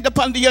depend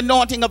upon the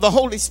anointing of the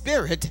Holy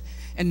Spirit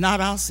and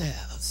not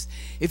ourselves.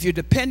 If you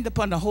depend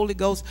upon the Holy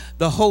Ghost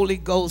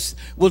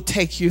will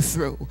take you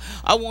through.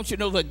 I want you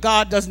to know that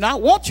God does not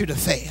want you to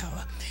fail.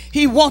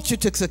 He wants you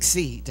to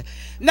succeed.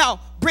 Now,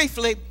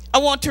 briefly, I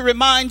want to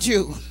remind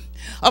you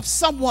of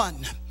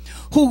someone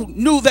who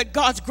knew that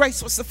God's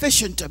grace was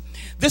sufficient.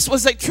 This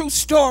was a true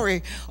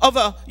story of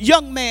a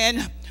young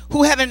man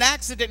who had an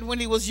accident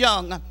when he was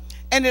young,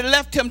 and it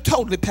left him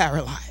totally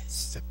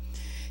paralyzed.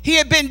 He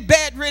had been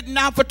bedridden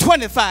now for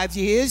 25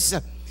 years.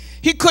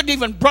 He couldn't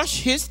even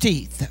brush his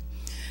teeth.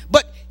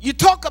 But you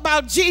talk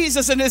about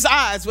Jesus and his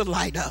eyes would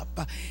light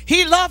up.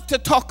 He loved to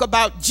talk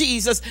about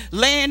Jesus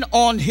laying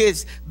on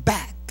his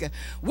back.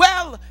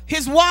 Well,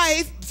 his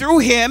wife, through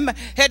him,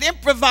 had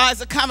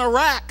improvised a kind of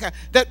rack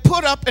that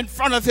put up in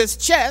front of his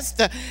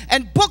chest,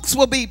 and books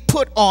will be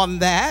put on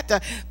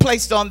that,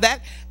 placed on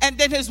that, and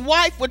then his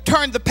wife would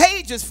turn the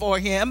pages for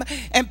him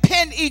and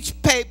pen each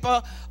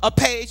a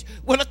page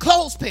with a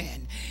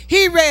clothespin.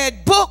 He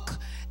read book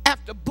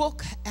after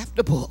book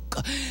after book.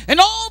 And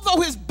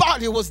although his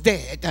body was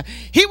dead,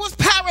 he was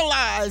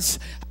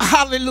paralyzed.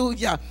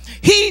 Hallelujah.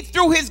 He,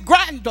 through his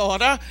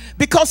granddaughter,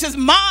 because his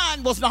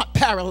mind was not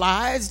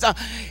paralyzed,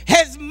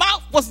 his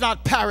mouth was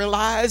not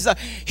paralyzed,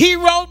 he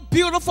wrote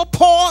beautiful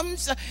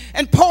poems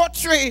and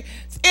poetry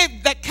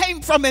that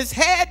came from his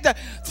head.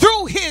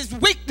 Through his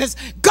weakness,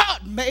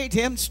 God made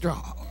him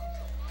strong.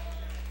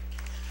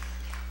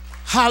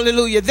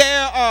 Hallelujah.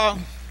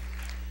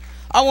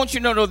 I want you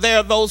to know there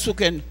are those who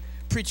can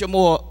preach a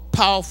more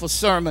powerful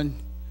sermon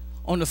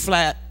on the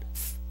flat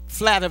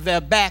of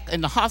their back in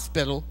the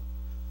hospital,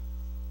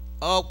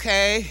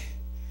 okay,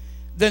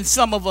 than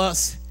some of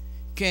us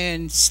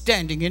can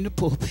standing in the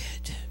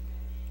pulpit.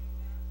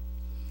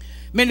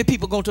 Many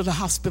people go to the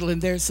hospital and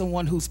there's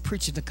someone who's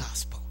preaching the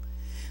gospel,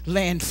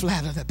 laying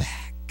flat on the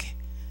back.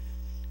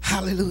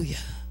 Hallelujah.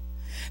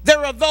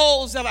 There are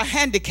those that are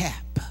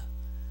handicapped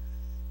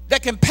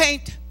that can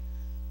paint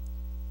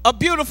a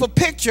beautiful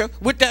picture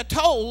with their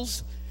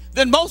toes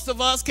than most of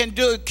us can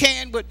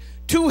with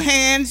two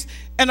hands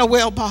and a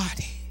well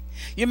body.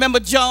 You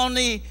remember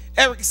Joni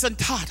Eareckson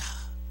Tada,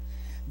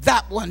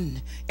 that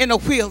one in a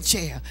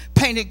wheelchair,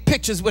 painting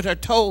pictures with her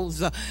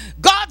toes.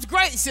 God's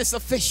grace is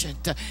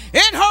sufficient.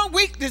 In her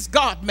weakness,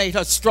 God made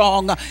her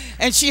strong,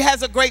 and she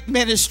has a great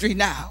ministry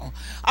now.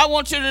 I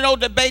want you to know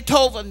that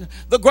Beethoven,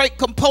 the great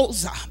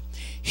composer,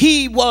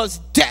 he was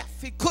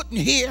deaf. He couldn't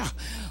hear.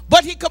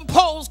 But he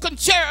composed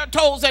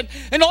concertos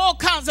and all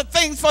kinds of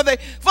things for the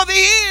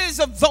ears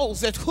of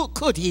those that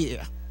could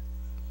hear.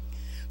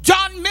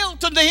 John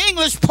Milton, the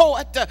English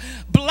poet,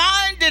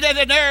 blinded at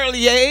an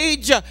early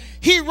age,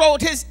 he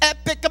wrote his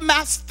epic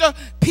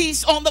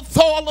masterpiece on the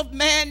fall of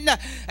man,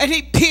 and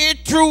he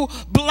peered through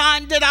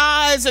blinded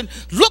eyes and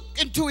looked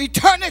into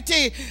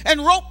eternity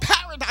and wrote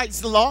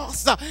Paradise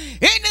Lost. In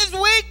his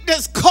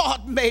weakness,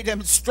 God made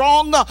him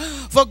strong,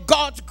 for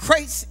God's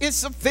grace is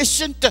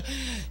sufficient.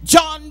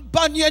 John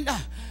Bunyan,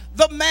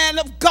 the man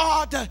of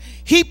God,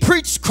 he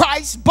preached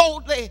Christ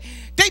boldly.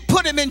 They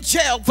put him in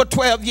jail for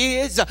 12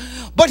 years,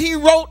 but he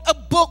wrote a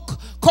book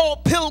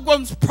called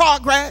Pilgrim's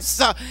Progress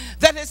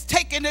that has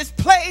taken its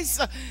place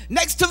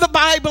next to the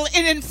Bible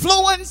in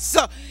influence.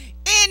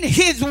 In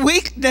his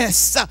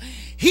weakness,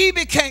 he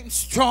became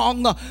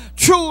strong.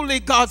 Truly,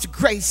 God's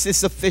grace is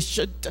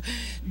sufficient.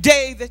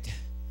 David,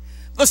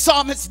 the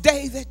psalmist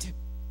David,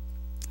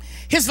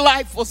 his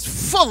life was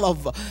full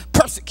of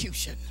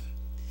persecution.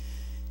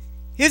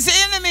 His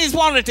enemies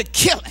wanted to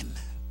kill him.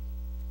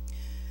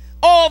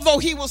 Although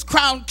he was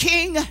crowned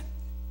king,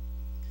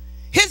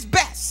 his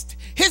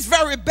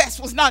very best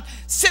was not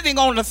sitting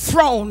on a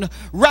throne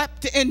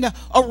wrapped in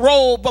a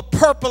robe of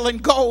purple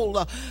and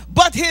gold,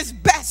 but his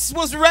best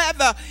was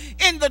rather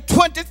in the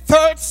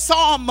 23rd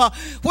Psalm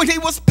when he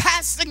was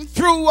passing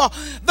through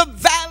the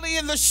valley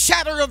in the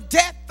shadow of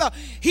death.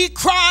 He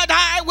cried,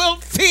 I will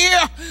fear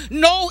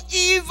no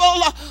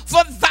evil,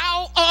 for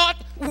thou art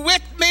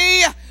with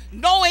me,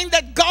 knowing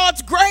that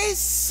God's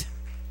grace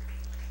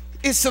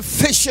is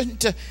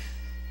sufficient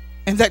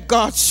and that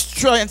God's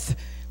strength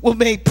will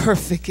be made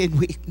perfect in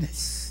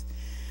weakness.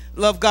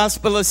 Love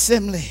Gospel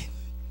Assembly,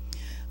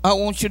 I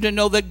want you to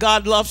know that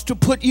God loves to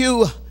put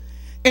you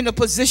in a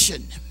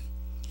position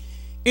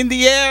in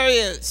the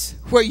areas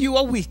where you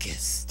are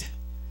weakest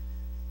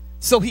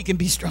so he can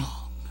be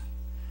strong.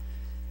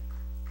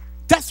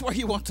 That's where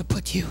he wants to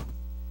put you.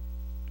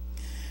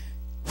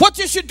 What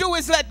you should do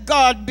is let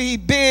God be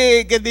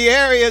big in the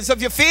areas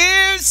of your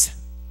fears.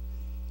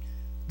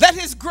 Let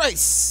his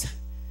grace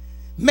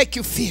make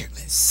you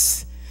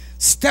fearless.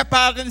 Step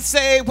out and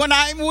say, when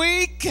I'm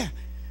weak,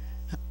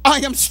 I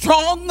am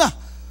strong,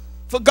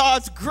 for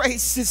God's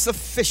grace is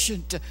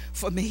sufficient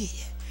for me.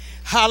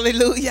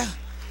 Hallelujah.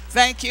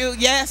 Thank you.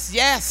 Yes,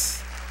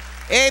 yes.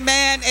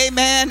 Amen,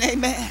 amen,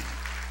 amen.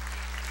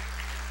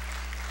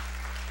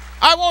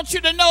 I want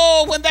you to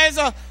know when there's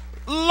a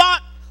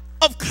lot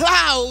of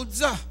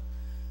clouds,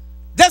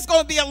 there's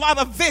going to be a lot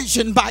of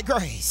vision by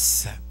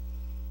grace.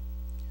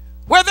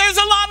 Where there's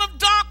a lot of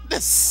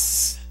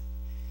darkness,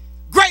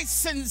 grace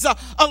sends a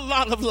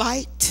lot of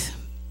light.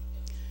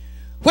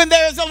 When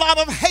there's a lot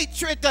of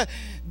hatred,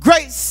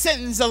 grace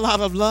sends a lot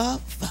of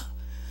love.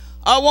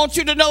 I want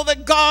you to know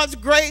that God's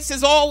grace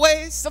is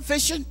always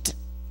sufficient.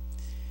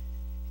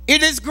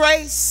 It is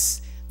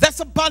grace that's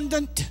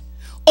abundant,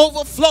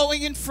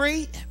 overflowing and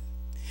free.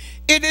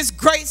 It is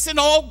grace and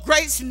all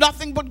grace,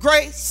 nothing but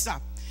grace.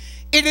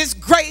 It is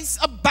grace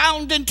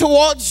abounding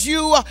towards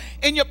you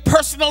in your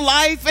personal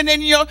life and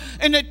in your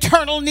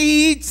eternal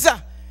needs.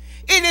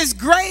 It is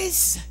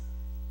grace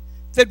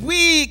that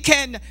we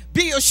can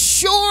be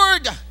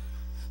assured.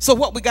 So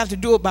what we got to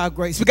do about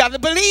grace? We got to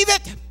believe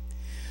it.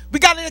 We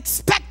got to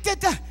expect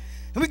it.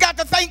 And we got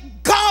to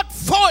thank God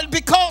for it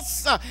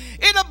because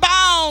it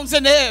abounds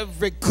in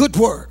every good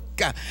work.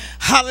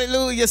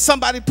 Hallelujah.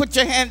 Somebody put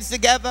your hands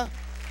together.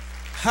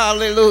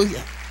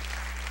 Hallelujah.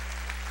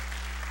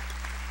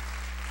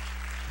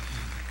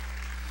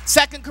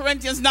 2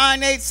 Corinthians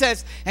 9:8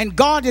 says, and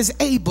God is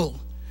able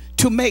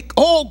to make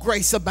all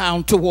grace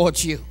abound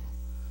towards you,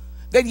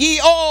 that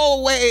ye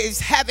always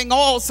having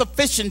all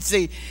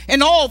sufficiency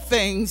in all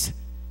things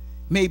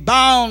may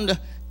abound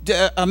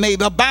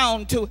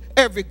to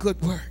every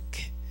good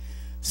work.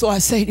 So I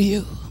say to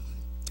you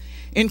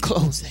in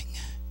closing,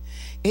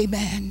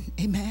 amen,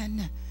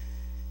 amen,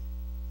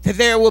 that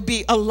there will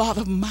be a lot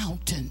of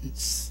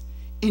mountains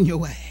in your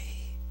way,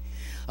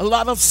 a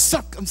lot of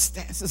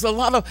circumstances, a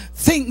lot of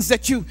things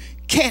that you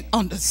can't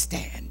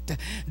understand.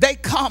 They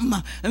come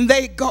and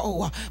they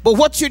go, but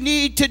what you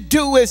need to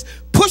do is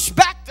push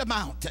back the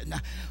mountain,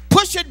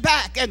 push it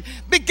back and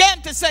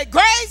begin to say,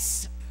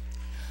 grace,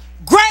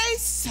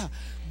 grace,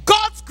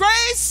 God's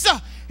grace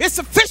is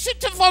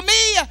sufficient for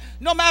me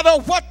no matter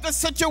what the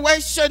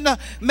situation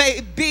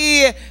may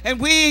be. And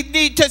we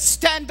need to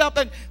stand up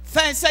and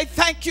say,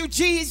 thank you,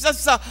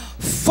 Jesus,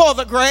 for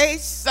the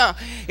grace.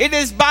 It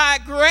is by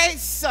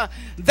grace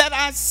that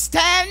I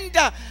stand.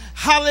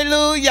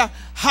 Hallelujah.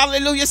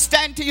 Hallelujah.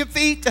 Stand to your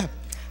feet.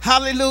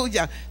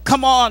 Hallelujah.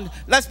 Come on.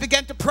 Let's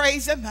begin to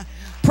praise him.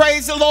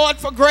 Praise the Lord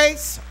for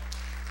grace.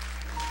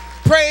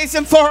 Praise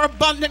him for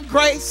abundant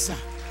grace.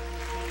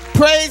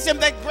 Praise him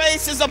that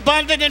grace is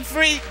abundant and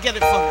free. Get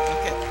it for me.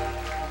 Okay.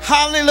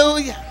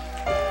 Hallelujah.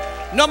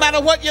 No matter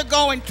what you're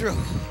going through.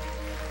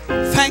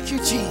 Thank you,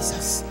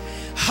 Jesus.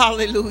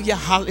 Hallelujah.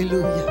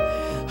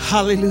 Hallelujah.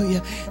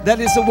 Hallelujah.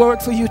 That is the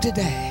word for you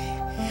today.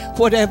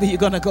 Whatever you're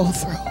going to go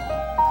through,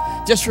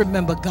 just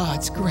remember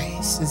God's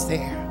grace is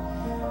there.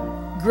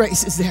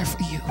 Grace is there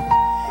for you.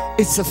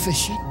 It's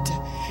sufficient.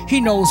 He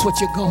knows what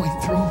you're going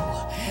through.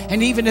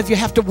 And even if you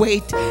have to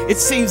wait, it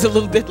seems a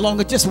little bit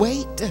longer, just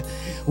wait.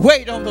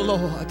 Wait on the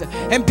Lord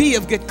and be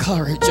of good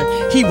courage.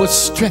 He will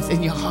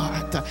strengthen your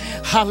heart.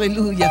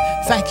 Hallelujah.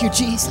 Thank you,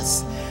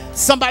 Jesus.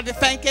 Somebody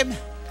thank him.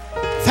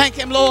 Thank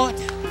him, Lord.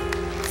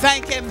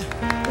 Thank him.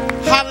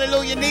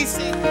 Hallelujah.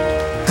 Nisi,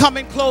 come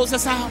and close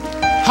us out.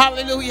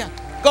 Hallelujah.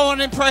 Go on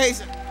and praise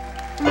him.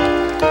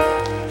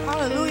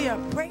 Hallelujah.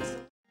 Praise him.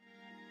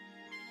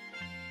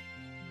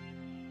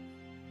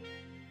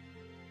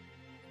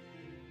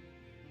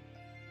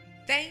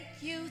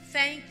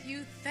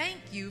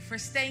 Thank you for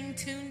staying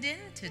tuned in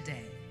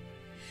today.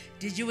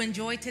 Did you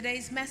enjoy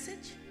today's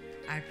message?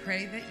 I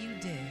pray that you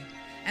did.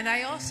 And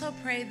I also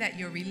pray that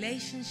your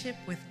relationship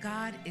with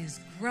God is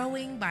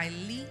growing by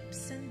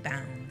leaps and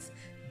bounds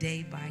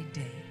day by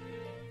day.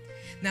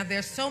 Now,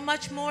 there's so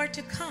much more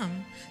to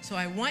come, so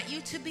I want you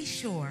to be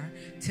sure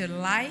to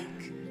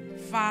like,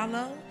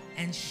 follow,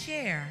 and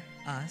share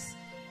us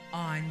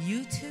on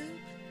YouTube,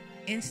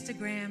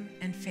 Instagram,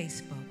 and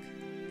Facebook.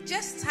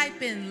 Just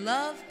type in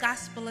Love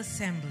Gospel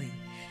Assembly,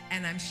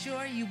 and I'm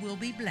sure you will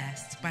be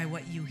blessed by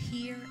what you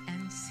hear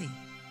and see.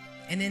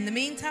 And in the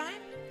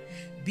meantime,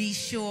 be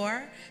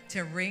sure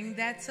to ring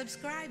that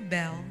subscribe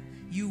bell.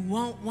 You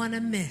won't want to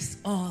miss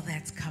all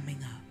that's coming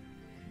up.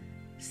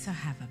 So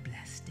have a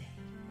blessed day.